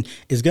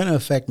 It's going to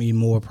affect me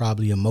more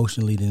probably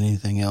emotionally than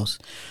anything else,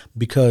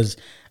 because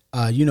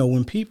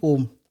when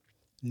people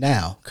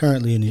now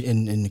currently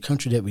in the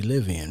country that we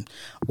live in,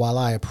 while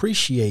I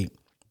appreciate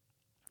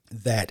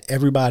that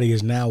everybody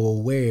is now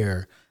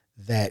aware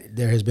that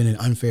there has been an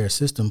unfair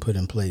system put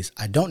in place,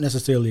 I don't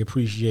necessarily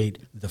appreciate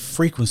the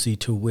frequency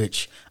to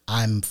which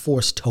I'm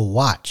forced to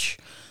watch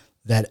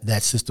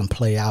that system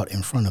play out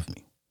in front of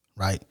me,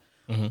 right?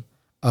 Mm-hmm.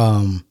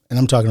 And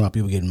I'm talking about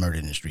people getting murdered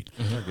in the street.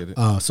 Mm-hmm. I get it.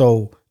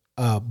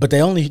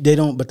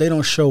 But they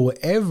don't show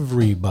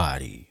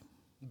everybody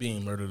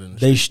being murdered in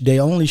the street. They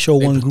only show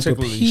one group of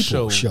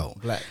people. Show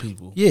black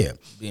people. Yeah.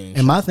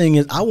 And my thing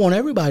is, I want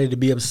everybody to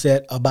be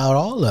upset about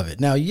all of it.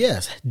 Now,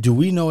 yes, do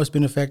we know it's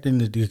been affecting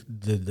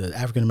the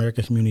African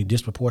American community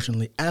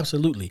disproportionately?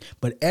 Absolutely.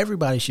 But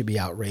everybody should be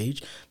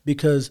outraged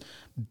because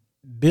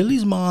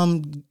Billy's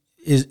mom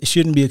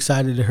shouldn't be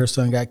excited that her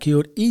son got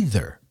killed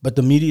either. But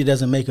the media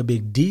doesn't make a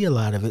big deal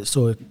out of it,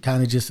 so it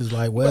kind of just is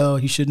like, well,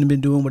 he shouldn't have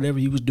been doing whatever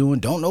he was doing.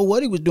 Don't know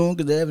what he was doing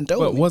because they haven't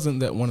told me. But wasn't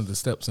that one of the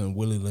steps in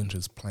Willie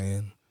Lynch's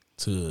plan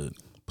to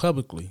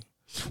publicly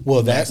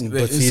Well, that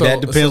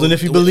depends on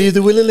if you believe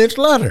the Willie Lynch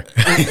letter.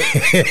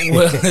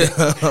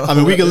 I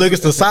mean, we can look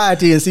at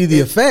society and see the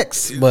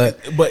effects, but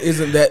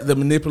isn't that the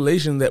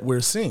manipulation that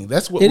we're seeing?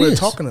 That's what we're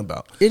talking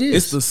about. It is.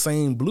 It's the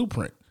same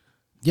blueprint.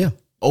 Yeah.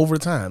 Over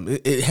time,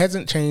 it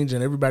hasn't changed,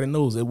 and everybody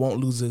knows it won't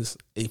lose its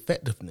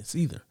effectiveness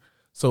either.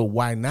 So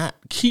why not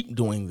keep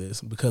doing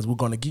this? Because we're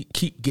going to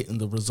keep getting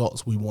the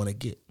results we want to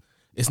get.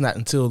 It's not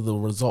until the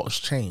results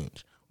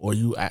change, or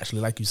you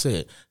actually, like you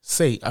said,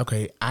 say,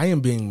 okay, I am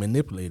being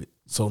manipulated.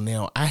 So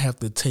now I have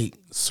to take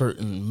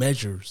certain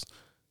measures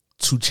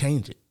to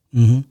change it.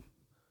 Mm-hmm.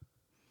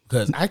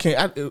 Because I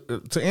can't,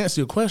 to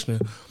answer your question,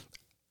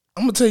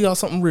 I'm going to tell y'all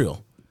something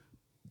real.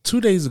 2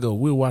 days ago,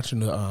 we were watching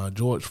the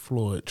George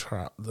Floyd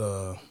trial.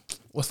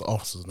 What's the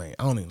officer's name?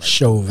 I don't even know.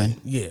 Chauvin.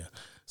 Yeah.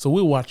 So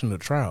we were watching the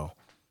trial,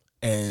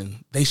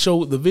 and they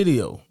showed the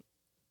video,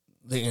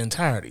 the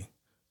entirety,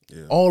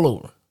 all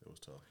over. It was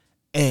tough.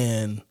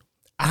 And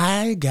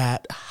I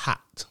got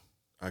hot.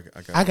 I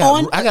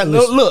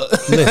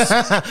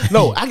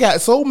got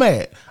so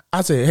mad.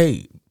 I said,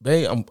 "Hey,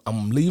 babe,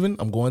 I'm leaving.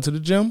 I'm going to the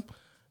gym.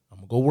 I'm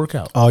gonna go work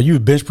out." Oh, you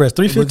bench press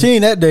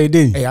 315 that day,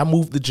 didn't you? Hey, I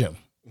moved the gym.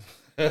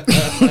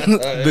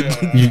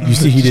 You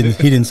see, he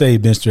didn't say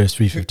bench press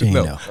 315.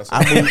 No,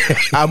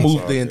 I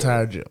moved the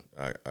entire gym.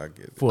 I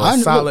get it. For a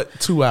solid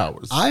 2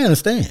 hours. I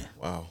understand.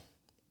 Wow.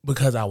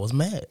 Because I was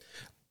mad.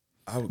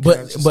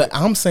 But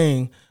I'm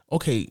saying,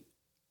 okay,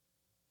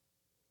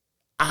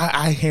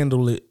 I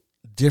handle it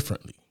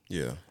differently.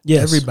 Yeah.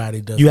 Yes. Everybody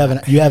does. You have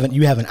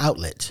an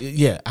outlet.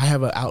 Yeah, I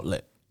have an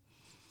outlet.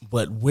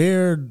 But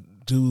where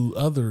do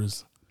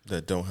others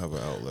that don't have an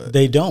outlet?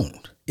 They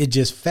don't. It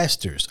just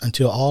festers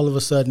until all of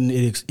a sudden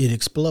it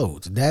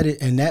explodes.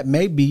 That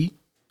may be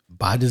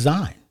by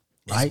design,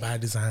 right? It's by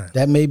design.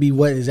 That may be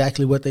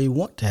exactly what they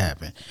want to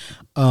happen.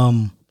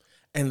 And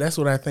that's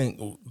what I think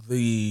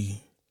the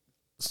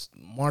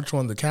March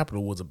on the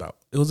Capitol was about.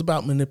 It was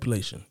about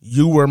manipulation.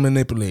 You were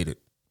manipulated.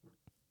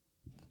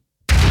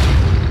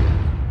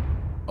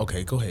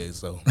 Okay, go ahead.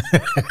 So,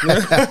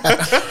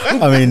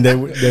 I mean, they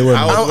were.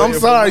 I'm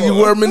sorry, you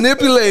were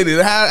manipulated.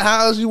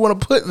 How else you want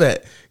to put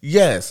that?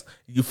 Yes,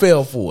 you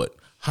fell for it.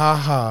 Ha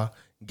ha,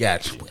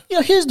 got you.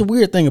 Here's the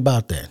weird thing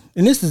about that,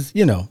 and this is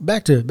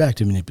back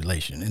to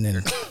manipulation, and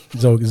then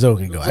Zoe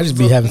can go. I just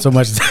be having so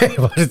much to say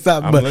about this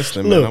topic. I'm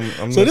listening, man.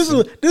 I'm so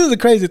listening. This is the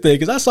crazy thing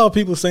because I saw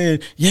people saying,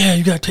 "Yeah,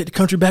 you got to take the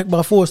country back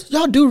by force."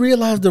 Y'all do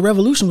realize the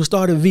revolution was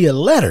started via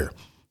letter.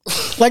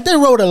 Like they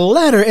wrote a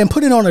letter and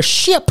put it on a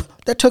ship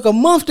that took a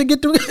month to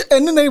get through,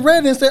 and then they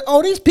read it and said,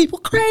 "Oh, these people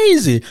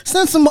crazy.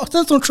 Send some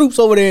troops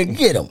over there and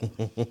get them."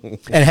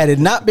 And had it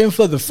not been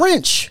for the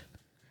French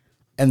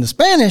and the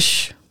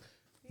Spanish,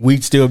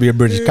 we'd still be a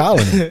British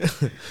colony.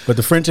 But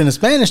the French and the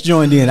Spanish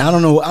joined in. I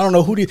don't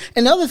know who did.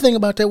 And the other thing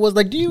about that was,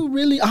 like, do you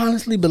really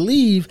honestly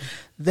believe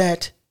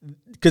that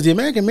because the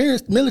American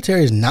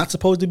military is not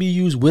supposed to be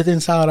used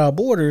inside our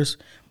borders?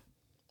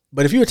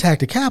 But if you attack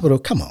the Capitol,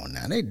 come on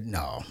now,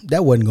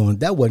 that wasn't going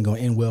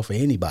to end well for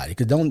anybody.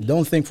 Because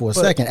don't think for a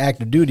second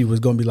active duty was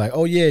going to be like,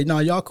 oh yeah, no,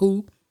 y'all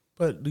cool.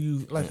 But do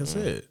you, like I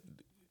said,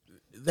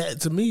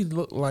 that to me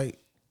looked like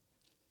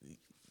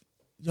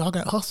y'all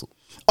got hustled.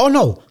 Oh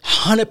no,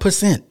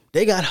 100%.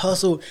 They got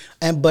hustled,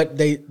 but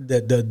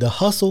the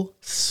hustle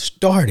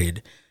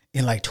started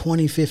in like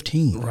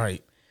 2015,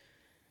 right?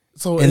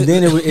 So and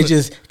then it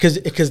just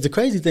because the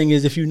crazy thing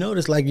is, if you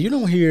notice, like, you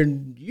don't hear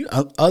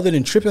other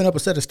than tripping up a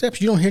set of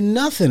steps, you don't hear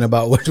nothing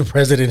about what the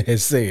president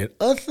has said,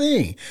 a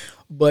thing.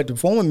 But the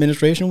former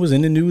administration was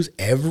in the news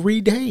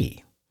every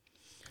day,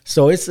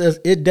 so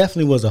it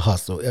definitely was a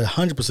hustle.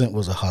 100%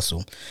 was a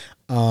hustle.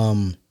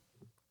 I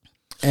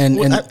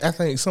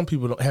think some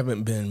people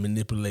haven't been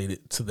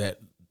manipulated to that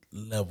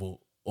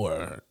level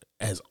or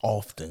as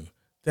often.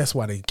 That's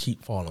why they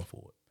keep falling for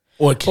it.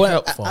 Or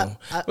kept falling.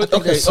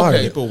 Okay.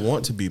 People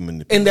want to be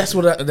manipulated, and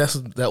that's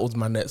that was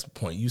my next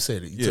point. You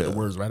said it. You took the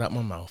words right out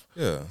my mouth.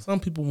 Yeah.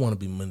 Some people want to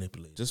be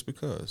manipulated just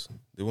because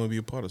they want to be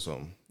a part of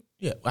something.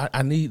 Yeah,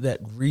 I need that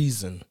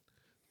reason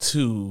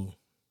to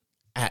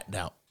act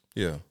out.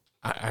 Yeah.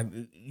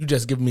 You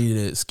just give me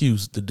the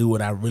excuse to do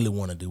what I really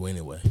want to do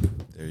anyway.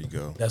 There you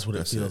go. That's what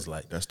it feels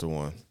like. That's the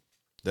one.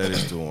 That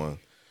is the one.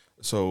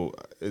 So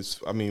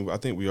I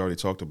think we already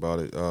talked about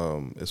it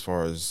as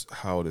far as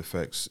how it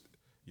affects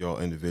y'all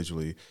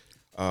individually.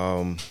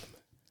 I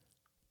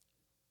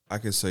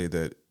can say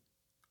that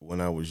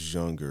when I was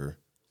younger,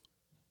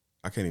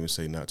 I can't even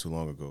say not too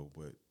long ago,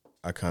 but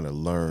I kind of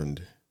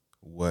learned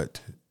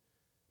what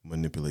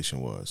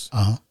manipulation was.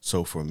 Uh-huh.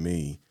 So for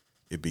me,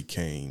 it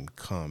became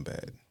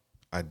combat.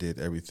 I did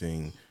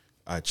everything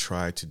I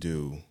tried to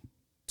do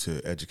to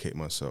educate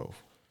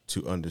myself,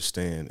 to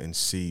understand and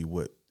see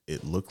what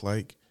it looked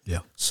like. Yeah.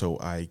 So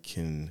I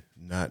can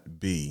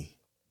not be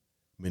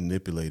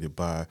manipulated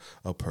by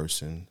a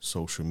person,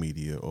 social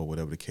media, or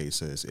whatever the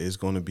case is. It's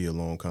going to be a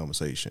long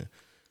conversation.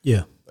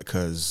 Yeah.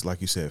 Because,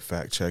 like you said,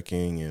 fact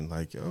checking and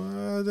like,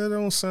 oh, that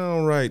don't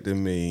sound right to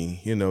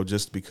me,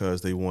 just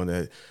because they want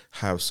to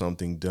have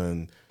something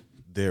done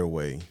their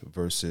way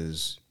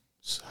versus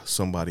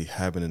somebody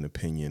having an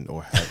opinion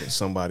or having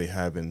somebody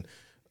having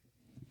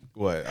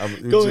what?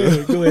 Go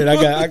ahead.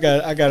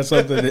 I got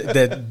something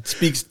that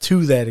speaks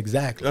to that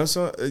exactly.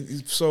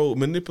 So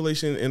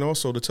manipulation, and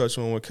also to touch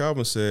on what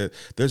Calvin said,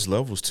 there's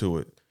levels to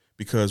it.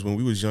 Because when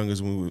we was young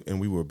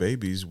and we were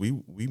babies,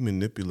 we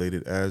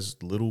manipulated as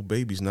little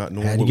babies, not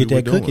knowing what we were doing. Had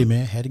to get that cookie,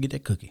 man. Had to get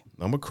that cookie.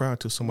 I'm gonna cry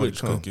until somebody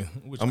comes.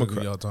 Which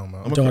cookie y'all talking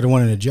about? I'm talking about the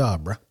one in the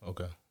job, bro.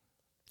 Okay.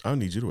 I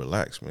need you to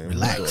relax, man.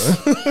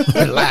 Relax.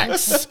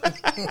 Relax.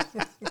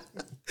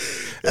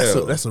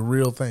 That's a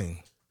real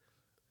thing.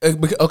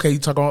 Okay, you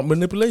talking about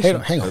manipulation?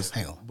 Hang on.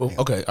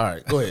 Okay, all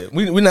right, go ahead.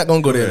 We're not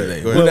gonna go there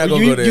today. Go ahead. We're not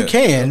gonna go there. You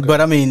can, okay.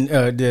 But I mean,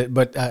 I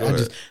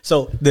just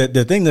so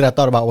the thing that I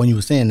thought about when you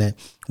were saying that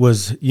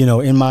was,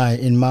 in my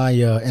and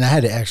I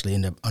had to actually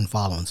end up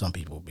unfollowing some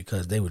people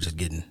because they were just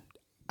getting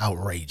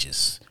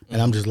outrageous,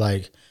 and I'm just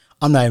like,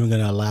 I'm not even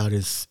going to allow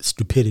this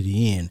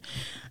stupidity in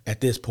at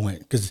this point,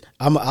 because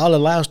I'll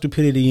allow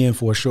stupidity in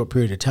for a short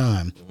period of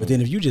time, but then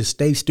if you just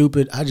stay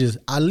stupid, I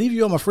leave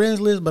you on my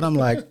friends list, but I'm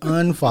like,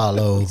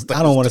 unfollow.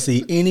 I don't want to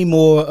see any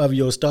more of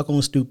your stuck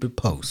on stupid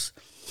posts.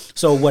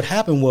 So what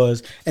happened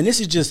was, and this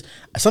is just,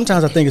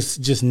 sometimes I think it's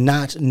just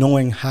not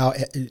knowing how,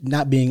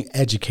 not being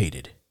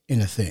educated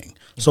in a thing.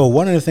 So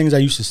one of the things I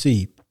used to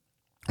see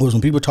was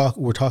when people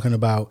were talking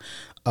about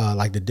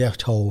like the death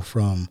toll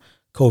from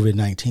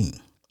COVID-19.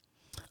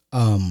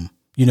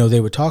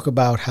 They would talk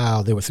about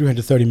how there were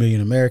 330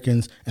 million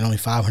Americans and only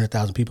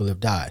 500,000 people have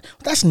died.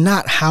 But that's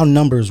not how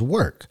numbers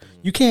work.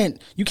 You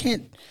can't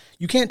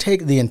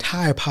take the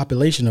entire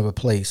population of a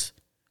place,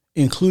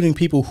 including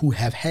people who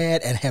have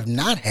had and have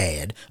not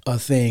had a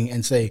thing,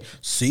 and say,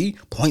 see,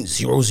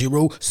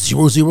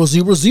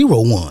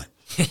 0.0000001.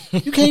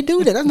 You can't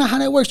do that. That's not how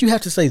that works. You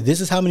have to say,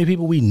 this is how many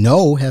people we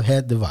know have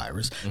had the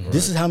virus. Mm-hmm.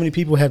 This is how many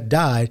people have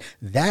died.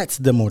 That's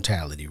the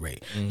mortality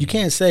rate. Mm-hmm. You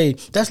can't say,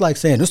 that's like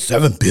saying there's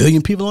 7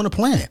 billion people on the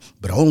planet,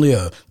 but only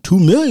 2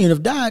 million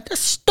have died.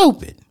 That's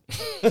stupid.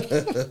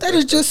 That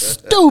is just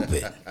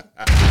stupid.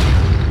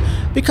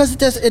 Because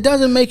it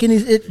doesn't make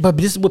any, but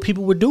this is what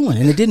people were doing,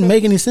 and it didn't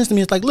make any sense to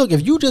me. It's like, look,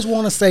 if you just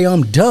want to say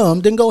I'm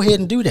dumb, then go ahead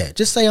and do that.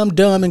 Just say I'm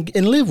dumb and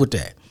live with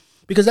that.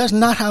 Because that's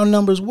not how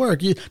numbers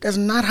work. That's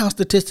not how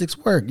statistics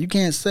work. You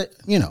can't say,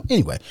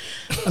 anyway.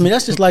 I mean,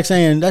 that's just like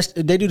saying,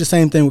 they do the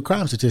same thing with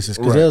crime statistics.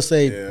 Because they'll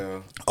say,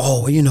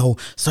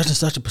 such and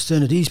such a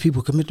percent of these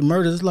people commit the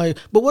murders. It's like,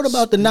 but what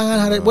about the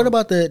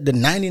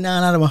 99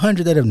 out of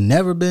 100 that have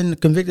never been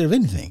convicted of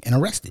anything and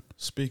arrested?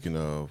 Speaking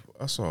of,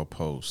 I saw a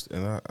post,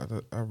 and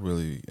I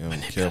really am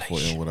careful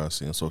in what I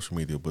see on social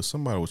media, but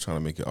somebody was trying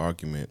to make an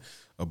argument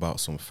about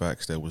some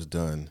facts that was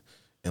done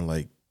in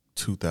like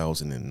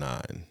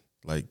 2009.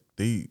 Like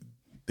they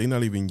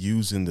not even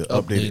using the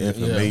updated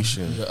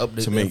information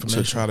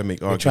to try to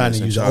make arguments. They're trying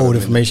to use the old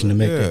information to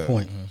make their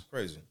point. It's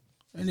crazy.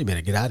 Man, they better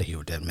get out of here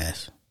with that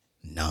mess.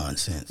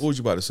 Nonsense. What was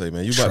you about to say,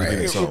 man? You about to get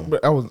into something?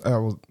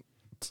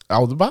 I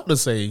was about to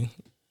say,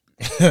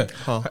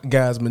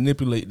 guys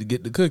manipulate to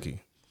get the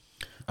cookie.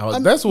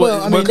 That's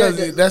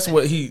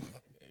what he.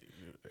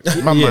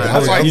 My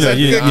mind.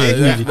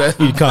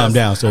 You calm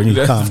down, sir.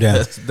 You calm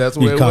down. That's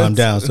where you calm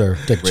down, sir.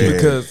 Take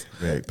because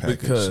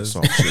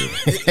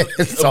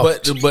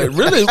but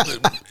really,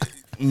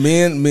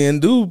 men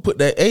do put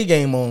that A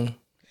game on.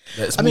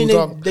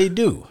 They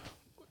do.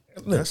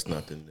 That's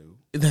nothing new.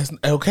 That's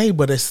okay,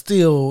 but it's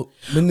still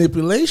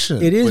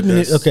manipulation. It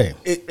is okay.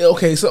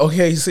 So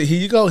here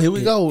you go. Here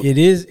we go. It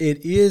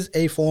is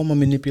a form of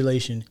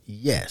manipulation.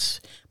 Yes.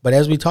 But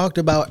as we talked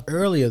about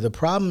earlier, the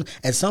problem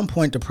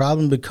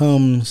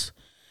becomes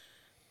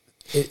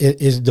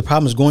the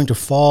problem is going to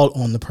fall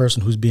on the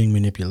person who's being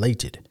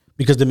manipulated,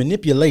 because the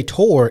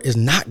manipulator is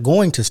not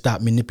going to stop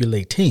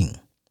manipulating,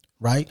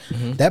 right?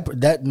 Mm-hmm.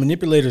 That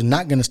manipulator is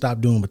not going to stop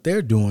doing what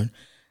they're doing.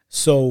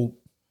 So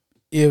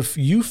if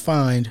you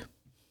find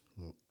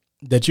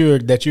that you're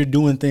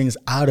doing things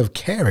out of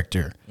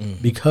character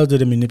because of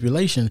the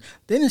manipulation,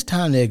 then it's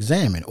time to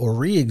examine or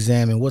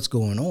re-examine what's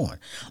going on.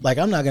 Like,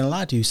 I'm not going to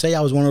lie to you. Say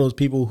I was one of those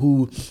people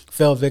who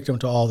fell victim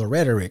to all the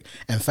rhetoric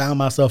and found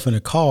myself in a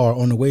car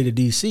on the way to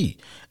DC,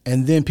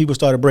 and then people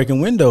started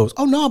breaking windows.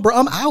 Oh no, bro,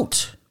 I'm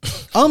out.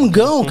 I'm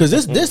gone, because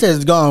this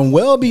has gone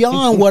well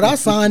beyond what I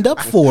signed up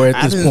for at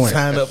this point.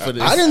 Sign up for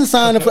this. I didn't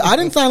sign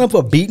up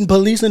for beating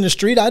police in the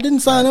street. I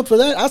didn't sign up for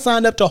that. I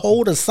signed up to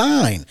hold a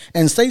sign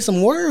and say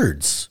some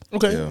words.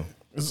 Okay. Yeah.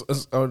 It's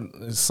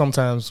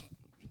sometimes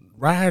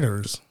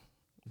rioters,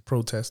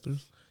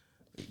 protesters,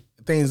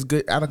 things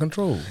get out of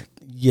control.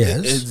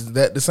 Yes. Is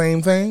that the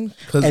same thing?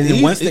 And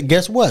then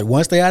guess what?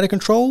 Once they're out of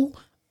control,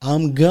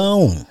 I'm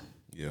gone.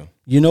 Yeah.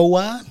 You know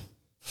why?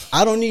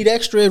 I don't need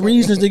extra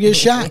reasons to get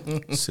shot.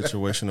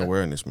 Situational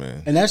awareness,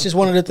 man. And that's just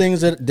one of the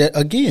things that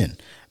again,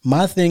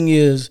 my thing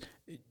is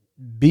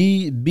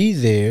be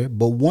there,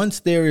 but once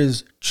there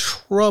is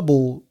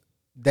trouble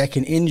that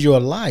can end your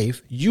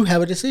life, you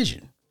have a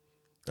decision.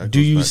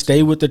 Do you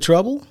stay with the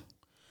trouble,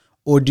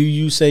 or do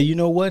you say, you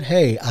know what?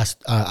 Hey,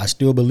 I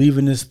still believe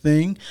in this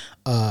thing.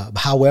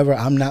 However,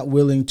 I'm not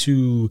willing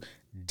to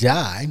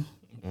die.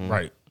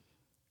 Right.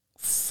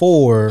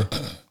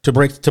 to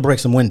break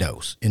some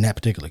windows in that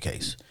particular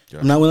case.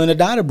 I'm not willing to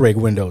die to break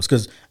windows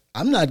because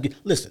I'm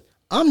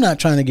not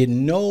trying to get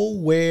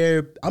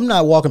nowhere. I'm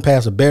not walking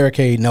past a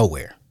barricade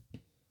nowhere.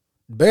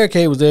 The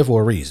barricade was there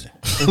for a reason.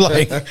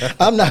 Like,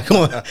 I'm not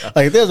going,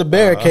 like, if there's a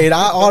barricade,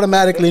 I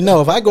automatically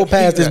know if I go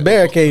past this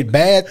barricade,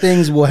 bad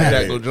things will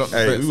happen.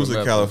 Hey, we was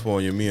in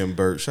California, me and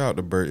Bert. Shout out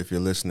to Bert if you're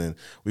listening.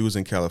 We was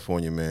in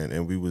California, man,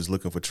 and we was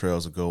looking for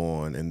trails to go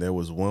on, and there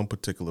was one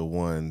particular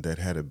one that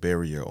had a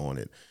barrier on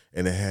it,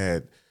 and it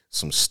had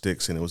some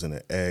sticks, and it was in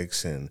an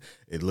X, and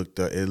it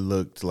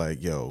looked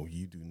like, yo,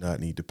 you do not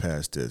need to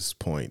pass this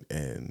point.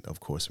 And of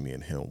course, me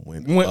and him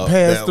went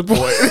past the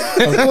point.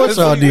 Of course,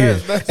 y'all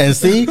did. And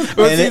see,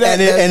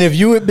 and if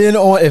you had been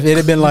on, if it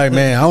had been like,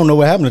 man, I don't know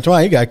what happened to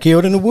Twine, he got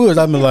killed in the woods,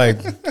 I'd be like,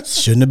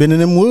 shouldn't have been in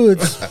them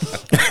woods.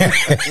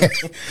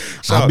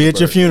 I'll be at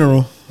your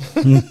funeral.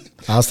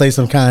 I'll say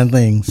some kind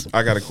things.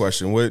 I got a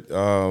question. What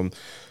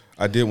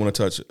I did want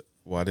to touch.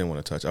 Well, I didn't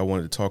want to touch. I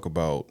wanted to talk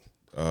about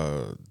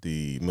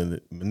the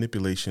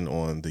manipulation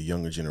on the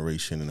younger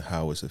generation and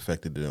how it's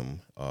affected them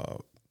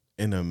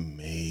in a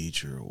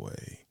major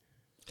way.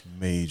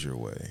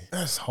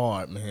 That's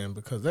hard, man,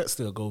 because that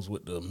still goes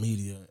with the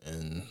media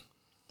and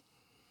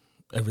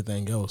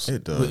everything else.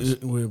 It does.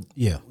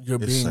 You're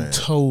being sad.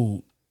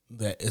 Told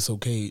that it's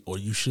okay, or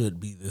you should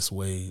be this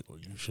way, or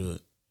you should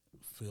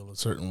feel a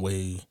certain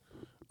way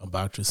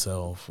about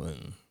yourself,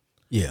 and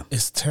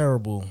it's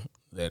terrible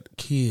that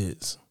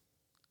kids.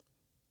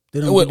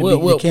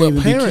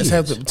 Parents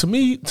have to.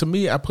 To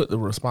me, I put the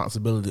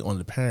responsibility on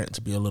the parent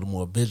to be a little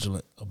more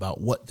vigilant about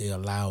what they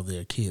allow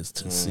their kids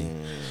to see,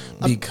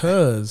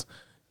 because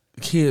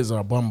kids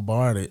are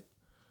bombarded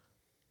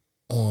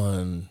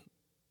on.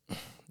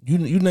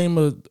 You name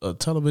a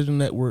television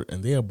network,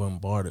 and they are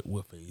bombarded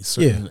with a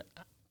certain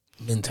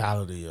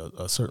mentality,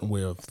 a certain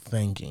way of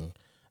thinking,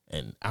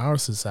 and our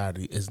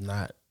society is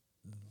not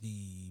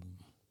the.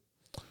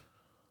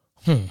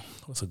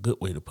 What's a good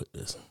way to put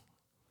this?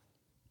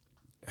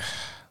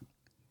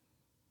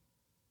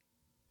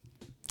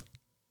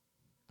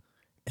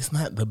 It's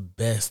not the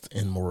best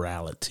in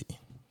morality.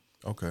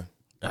 Okay.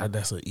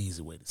 That's an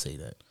easy way to say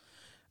that.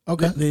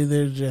 Okay.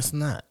 They're just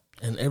not.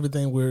 And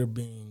everything we're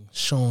being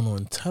shown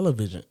on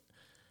television,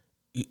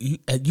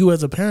 you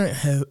as a parent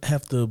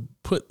have to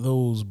put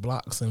those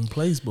blocks in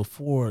place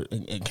before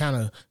and kind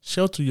of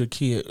shelter your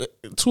kid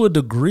to a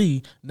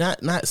degree,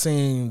 not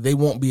saying they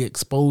won't be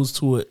exposed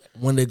to it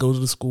when they go to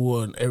the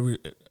school and every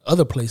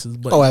other places,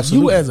 but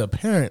you as a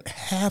parent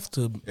have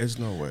to. There's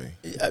no way.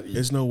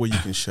 There's no way you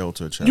can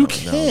shelter a child you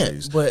can't,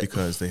 nowadays, but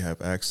because they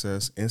have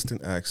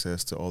instant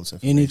access to all this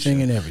information.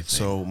 Anything and everything.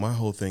 So my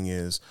whole thing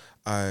is,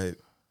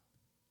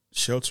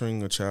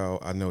 sheltering a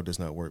child, I know does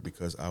not work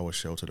because I was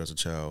sheltered as a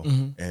child,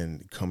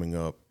 and coming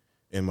up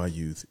in my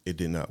youth, it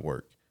did not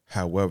work.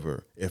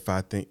 However,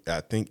 I think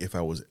if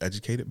I was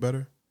educated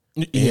better,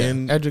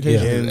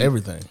 education,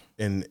 everything,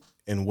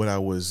 and what I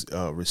was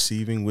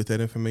receiving with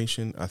that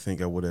information, I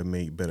think I would have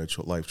made better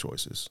life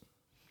choices.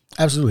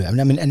 Absolutely. I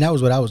mean, and that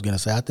was what I was going to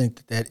say. I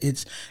think that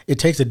it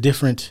takes a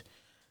different.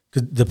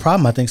 Because the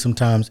problem, I think,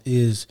 sometimes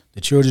is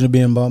the children are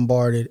being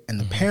bombarded and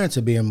the parents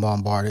are being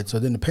bombarded. So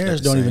then the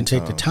parents don't even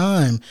take the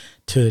time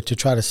to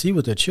try to see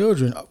with their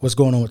children what's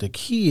going on with their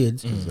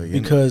kids,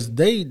 because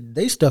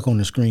they stuck on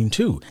the screen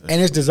too.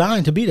 And it's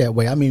designed to be that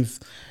way. I mean,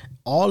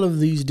 all of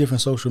these different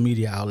social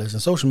media outlets,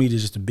 and social media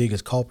is just the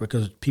biggest culprit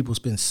because people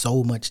spend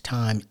so much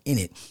time in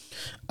it,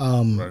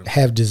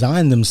 have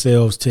designed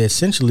themselves to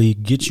essentially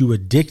get you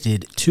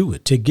addicted to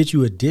it, to get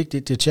you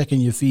addicted to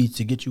checking your feeds,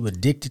 to get you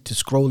addicted to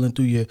scrolling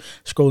through your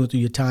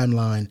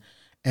timeline,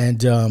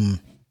 and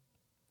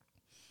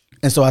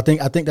so I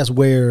think that's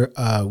where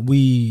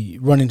we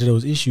run into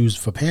those issues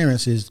for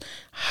parents. Is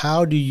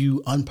how do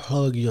you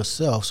unplug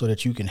yourself so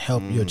that you can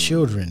help your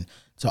children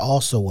to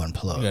also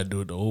unplug? You gotta do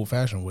it the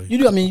old-fashioned way. You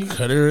do. I mean,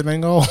 cut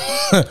everything off.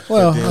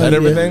 Well, cut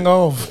everything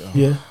off.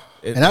 Yeah.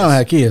 And I don't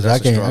have kids. I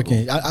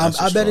can't.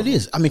 I bet it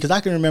is. I mean, because I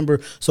can remember.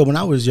 So when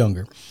I was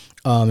younger,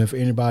 and for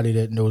anybody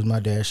that knows my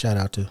dad, shout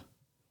out to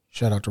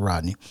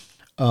Rodney.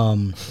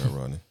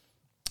 Rodney.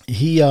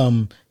 He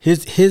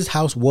his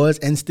house was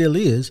and still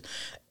is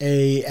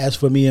as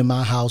for me and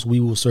my house,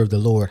 we will serve the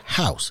Lord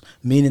house,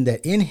 meaning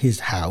that in his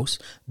house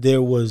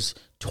there was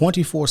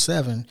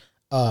 24/7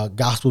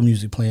 gospel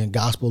music playing,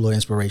 gospel or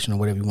inspiration or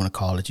whatever you want to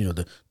call it. You know,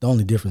 the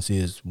only difference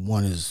is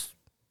one is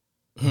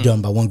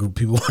done by one group of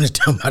people, one is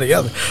done by the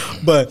other.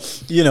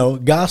 But, you know,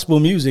 gospel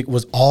music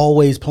was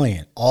always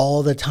playing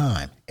all the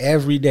time,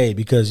 every day,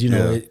 because, you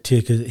know,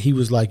 cause he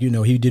was like, you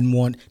know, he didn't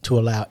want to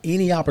allow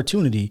any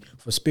opportunity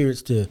for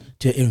spirits to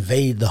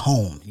invade the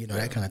home, you know,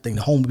 that kind of thing.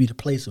 The home would be the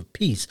place of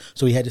peace.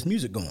 So he had this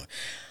music going.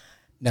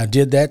 Now,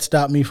 did that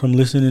stop me from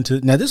listening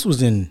to? Now, this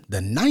was in the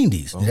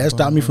 90s. Did that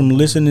stop me from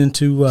listening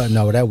to?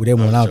 No, they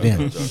weren't out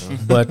then.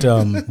 But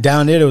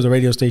down there was a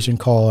radio station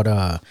called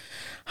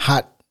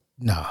Hot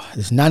No,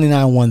 it's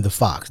 99.1 The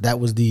Fox. That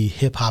was the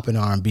hip hop and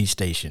R&B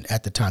station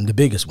at the time, the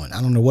biggest one. I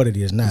don't know what it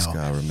is now. This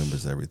guy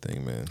remembers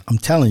everything, man. I'm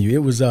telling you,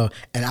 it was and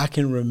I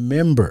can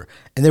remember.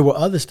 And there were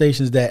other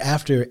stations that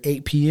after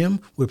 8 p.m.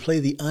 would play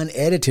the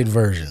unedited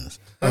versions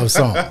of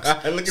songs.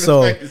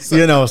 So,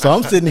 so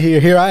I'm sitting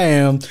here I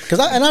am.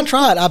 I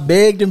tried. I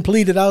begged and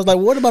pleaded. I was like,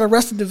 what about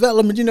Arrested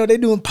Development? You know, they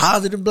doing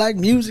positive black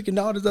music and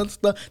all this other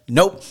stuff.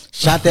 Nope.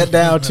 Shot that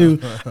down too.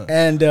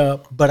 And,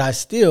 the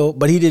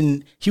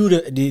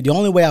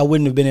only way I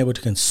wouldn't have been able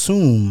to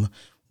consume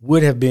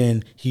would have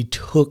been he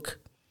took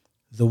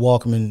the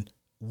Walkman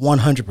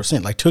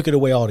 100%, like took it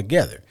away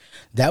altogether.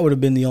 That would have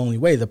been the only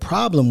way. The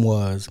problem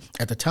was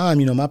at the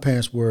time, my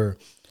parents were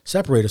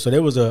separated. So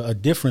there was a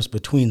difference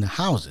between the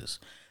houses.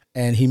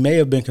 And he may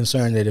have been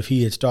concerned that if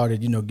he had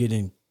started,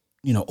 getting,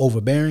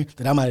 overbearing,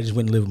 that I might have just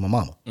went and lived with my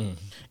mama. Mm-hmm.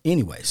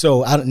 Anyway,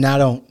 so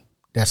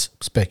that's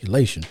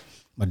speculation.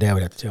 My dad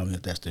would have to tell me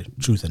if that's the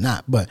truth or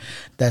not. But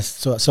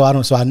so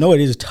I know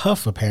it is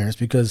tough for parents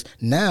because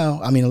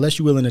now, unless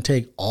you're willing to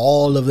take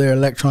all of their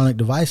electronic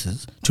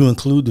devices to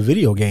include the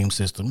video game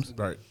systems.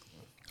 Right.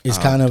 It's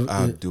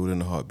I'll do it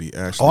in a heartbeat.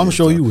 Ashley I'm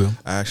sure you will.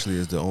 Ashley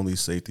is the only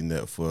safety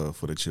net for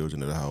the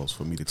children of the house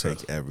for me to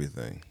take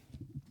everything.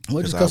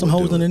 Well, just cut some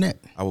holes in the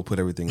net. I will put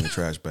everything in the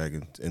trash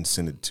bag and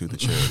send it to the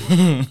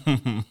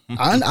charity.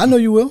 I know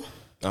you will.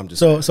 I'm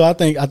just so I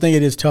think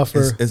it is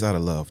tougher. It's out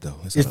of love though.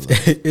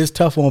 It's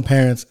tough on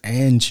parents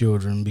and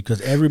children because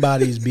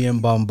everybody's being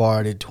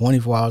bombarded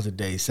 24 hours a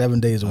day,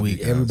 7 days a week.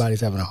 Everybody's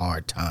having a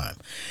hard time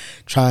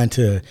trying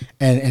to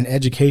and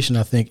education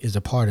I think is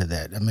a part of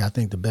that. I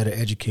think the better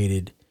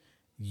educated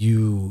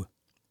you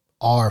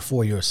are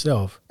for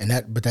yourself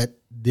but that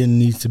then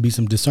needs to be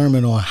some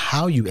discernment on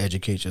how you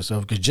educate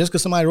yourself because just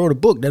because somebody wrote a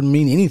book doesn't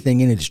mean anything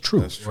in it is true.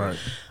 That's right.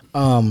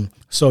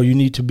 So you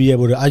need to be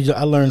able to,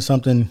 I learned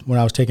something when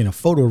I was taking a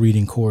photo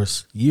reading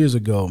course years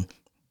ago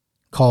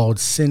called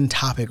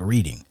syntopic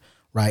reading,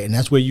 right? And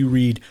that's where you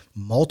read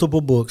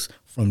multiple books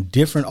from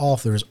different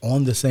authors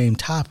on the same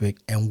topic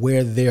and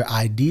where their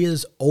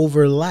ideas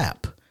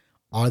overlap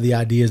are the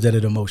ideas that are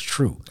the most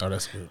true. Oh,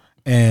 that's good.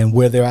 And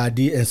where their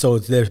idea, and so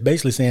they're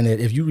basically saying that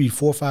if you read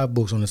 4 or 5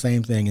 books on the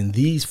same thing and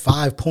these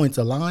 5 points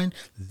align,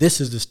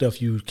 this is the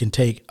stuff you can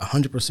take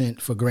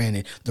 100% for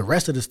granted. The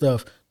rest of the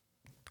stuff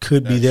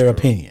could be their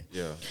opinion.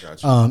 Yeah,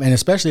 gotcha. And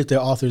especially if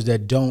they're authors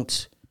that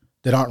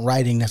aren't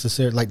writing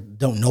necessarily, like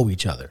don't know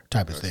each other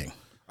type of thing.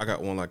 I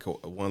got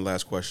one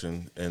last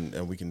question,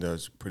 and we can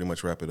just pretty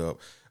much wrap it up.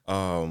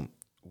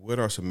 What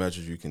are some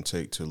measures you can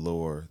take to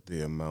lower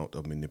the amount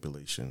of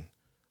manipulation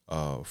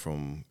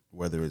from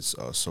whether it's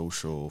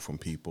social, from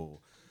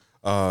people,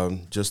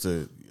 just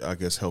to, I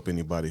guess, help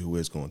anybody who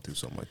is going through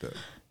something like that?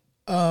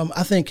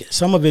 I think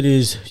some of it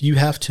is you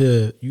have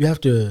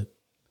to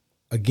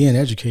again,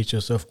 educate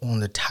yourself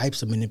on the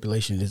types of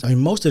manipulation it is.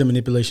 Most of the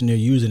manipulation they're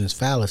using is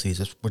fallacies,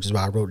 which is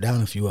why I wrote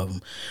down a few of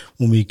them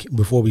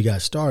before we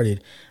got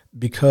started.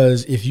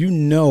 Because if you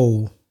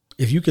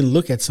can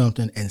look at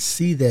something and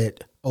see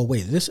that, oh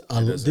wait, this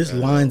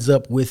lines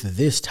up with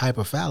this type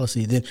of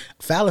fallacy, then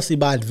fallacy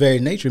by its very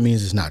nature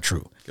means it's not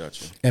true.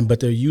 Gotcha.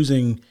 But they're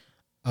using,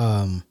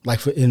 for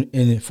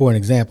an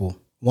example,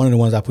 one of the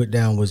ones I put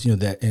down was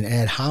that an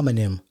ad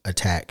hominem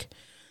attack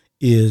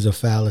is a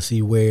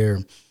fallacy where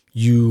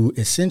you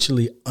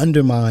essentially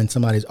undermine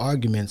somebody's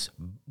arguments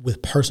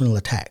with personal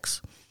attacks.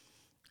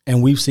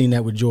 And we've seen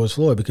that with George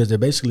Floyd because they're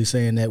basically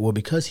saying that, well,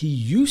 because he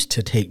used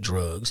to take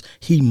drugs,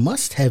 he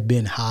must have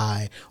been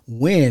high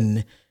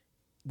when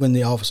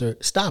the officer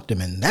stopped him.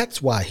 And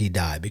that's why he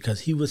died, because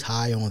he was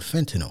high on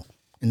fentanyl.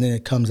 And then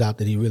it comes out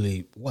that he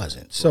really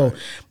wasn't. So, right.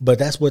 but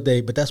that's what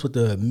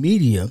the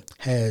media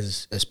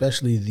has,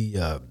 especially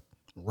the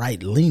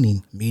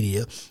right-leaning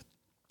media,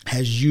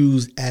 has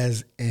used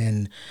as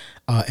an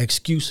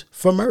excuse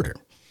for murder.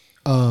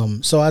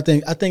 So I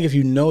think if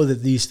you know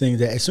that these things,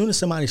 that as soon as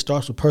somebody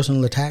starts with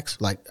personal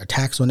attacks, like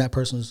attacks on that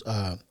person's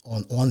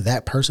on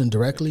that person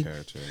directly,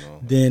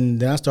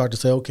 then I start to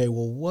say, okay,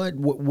 well,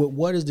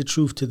 what is the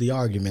truth to the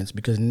arguments?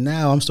 Because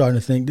now I'm starting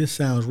to think this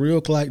sounds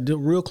real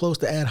close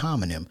to ad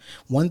hominem.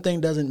 One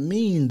thing doesn't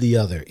mean the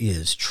other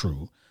is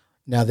true.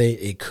 Now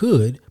it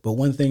could, but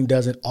one thing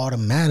doesn't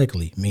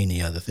automatically mean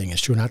the other thing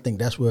is true. And I think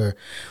that's where,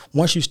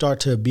 once you start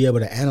to be able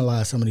to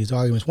analyze some of these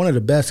arguments, one of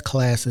the best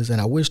classes, and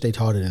I wish they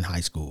taught it in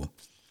high school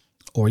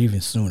or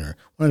even sooner,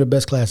 one of the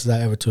best classes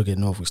I ever took at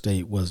Norfolk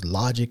State was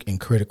logic and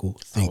critical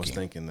thinking. I was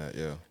thinking that,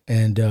 yeah.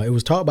 And it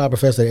was taught by a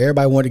professor that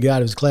everybody wanted to get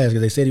out of his class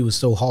because they said he was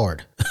so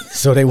hard.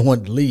 So they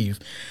wanted to leave.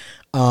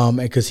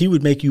 Because he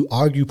would make you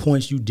argue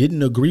points you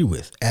didn't agree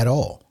with at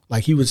all.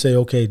 Like he would say,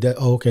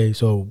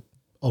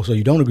 so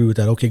you don't agree with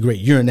that? Okay, great.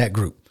 You're in that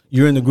group.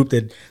 You're in the group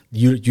that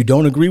you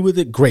don't agree with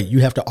it. Great. You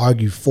have to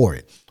argue for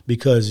it,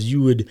 because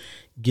you would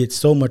get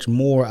so much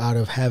more out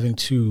of having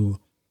to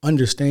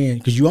understand,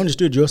 because you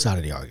understood your side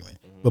of the argument,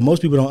 but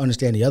most people don't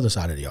understand the other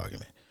side of the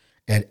argument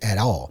at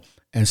all.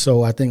 And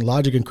so I think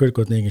logic and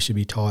critical thinking should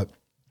be taught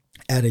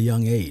at a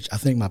young age. I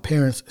think my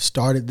parents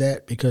started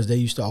that because they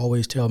used to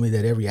always tell me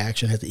that every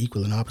action has the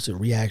equal and opposite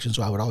reaction.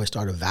 So I would always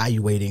start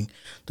evaluating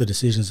the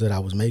decisions that I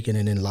was making,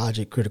 and then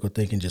logic, critical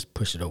thinking just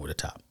pushed it over the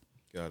top.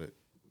 Got it.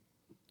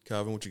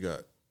 Calvin, what you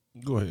got?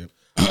 Go ahead.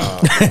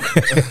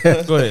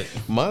 Go ahead.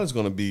 Mine is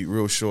going to be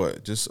real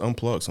short. Just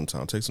unplug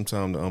sometime. Take some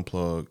time to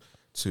unplug,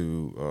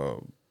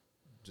 to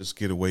just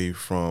get away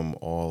from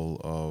all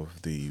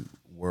of the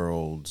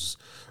world's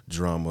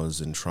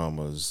dramas and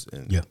traumas,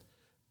 and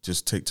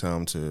just take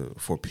time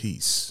for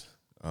peace,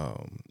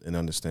 and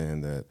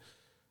understand that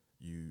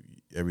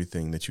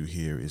everything that you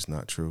hear is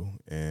not true,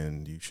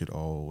 and you should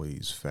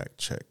always fact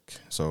check.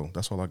 So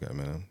that's all I got,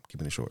 man. I'm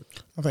keeping it short.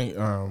 I think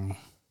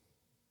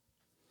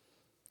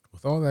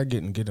with all that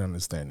getting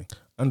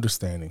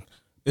understanding,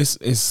 it's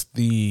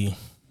the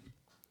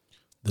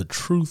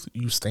truth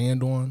you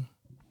stand on.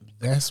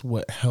 That's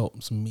what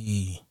helps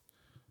me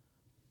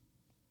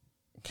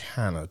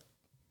kind of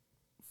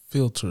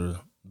filter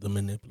the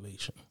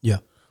manipulation. Yeah.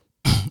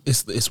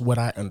 It's what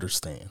I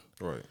understand.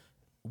 Right.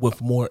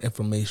 With more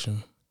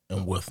information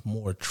and with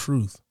more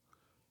truth,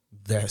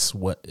 that's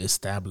what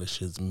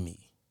establishes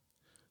me,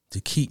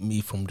 to keep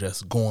me from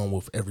just going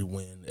with every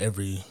wind,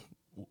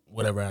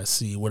 whatever I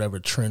see, whatever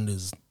trend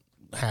is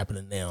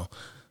happening now.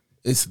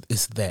 It's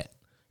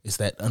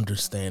that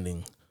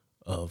understanding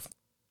of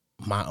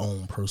my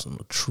own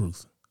personal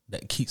truth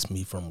that keeps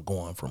me from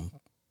going from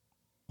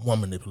one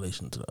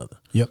manipulation to the other.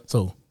 Yep.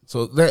 So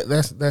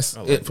that's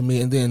it for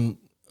me. And then,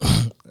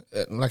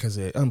 like I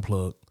said,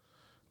 unplug,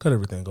 cut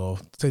everything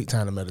off, take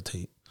time to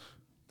meditate.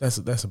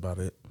 That's about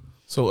it.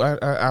 So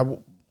I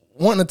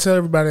want to tell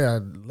everybody I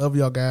love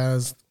y'all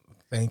guys.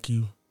 Thank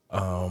you.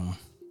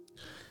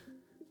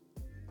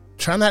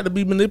 Try not to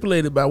be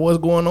manipulated by what's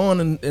going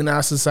on in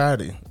our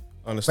society.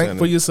 Think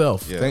for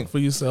yourself. Yeah. Think for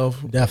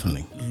yourself.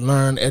 Definitely.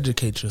 Learn,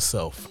 educate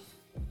yourself.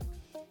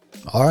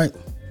 All right.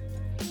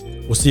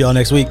 We'll see y'all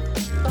next week.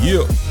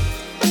 Yeah.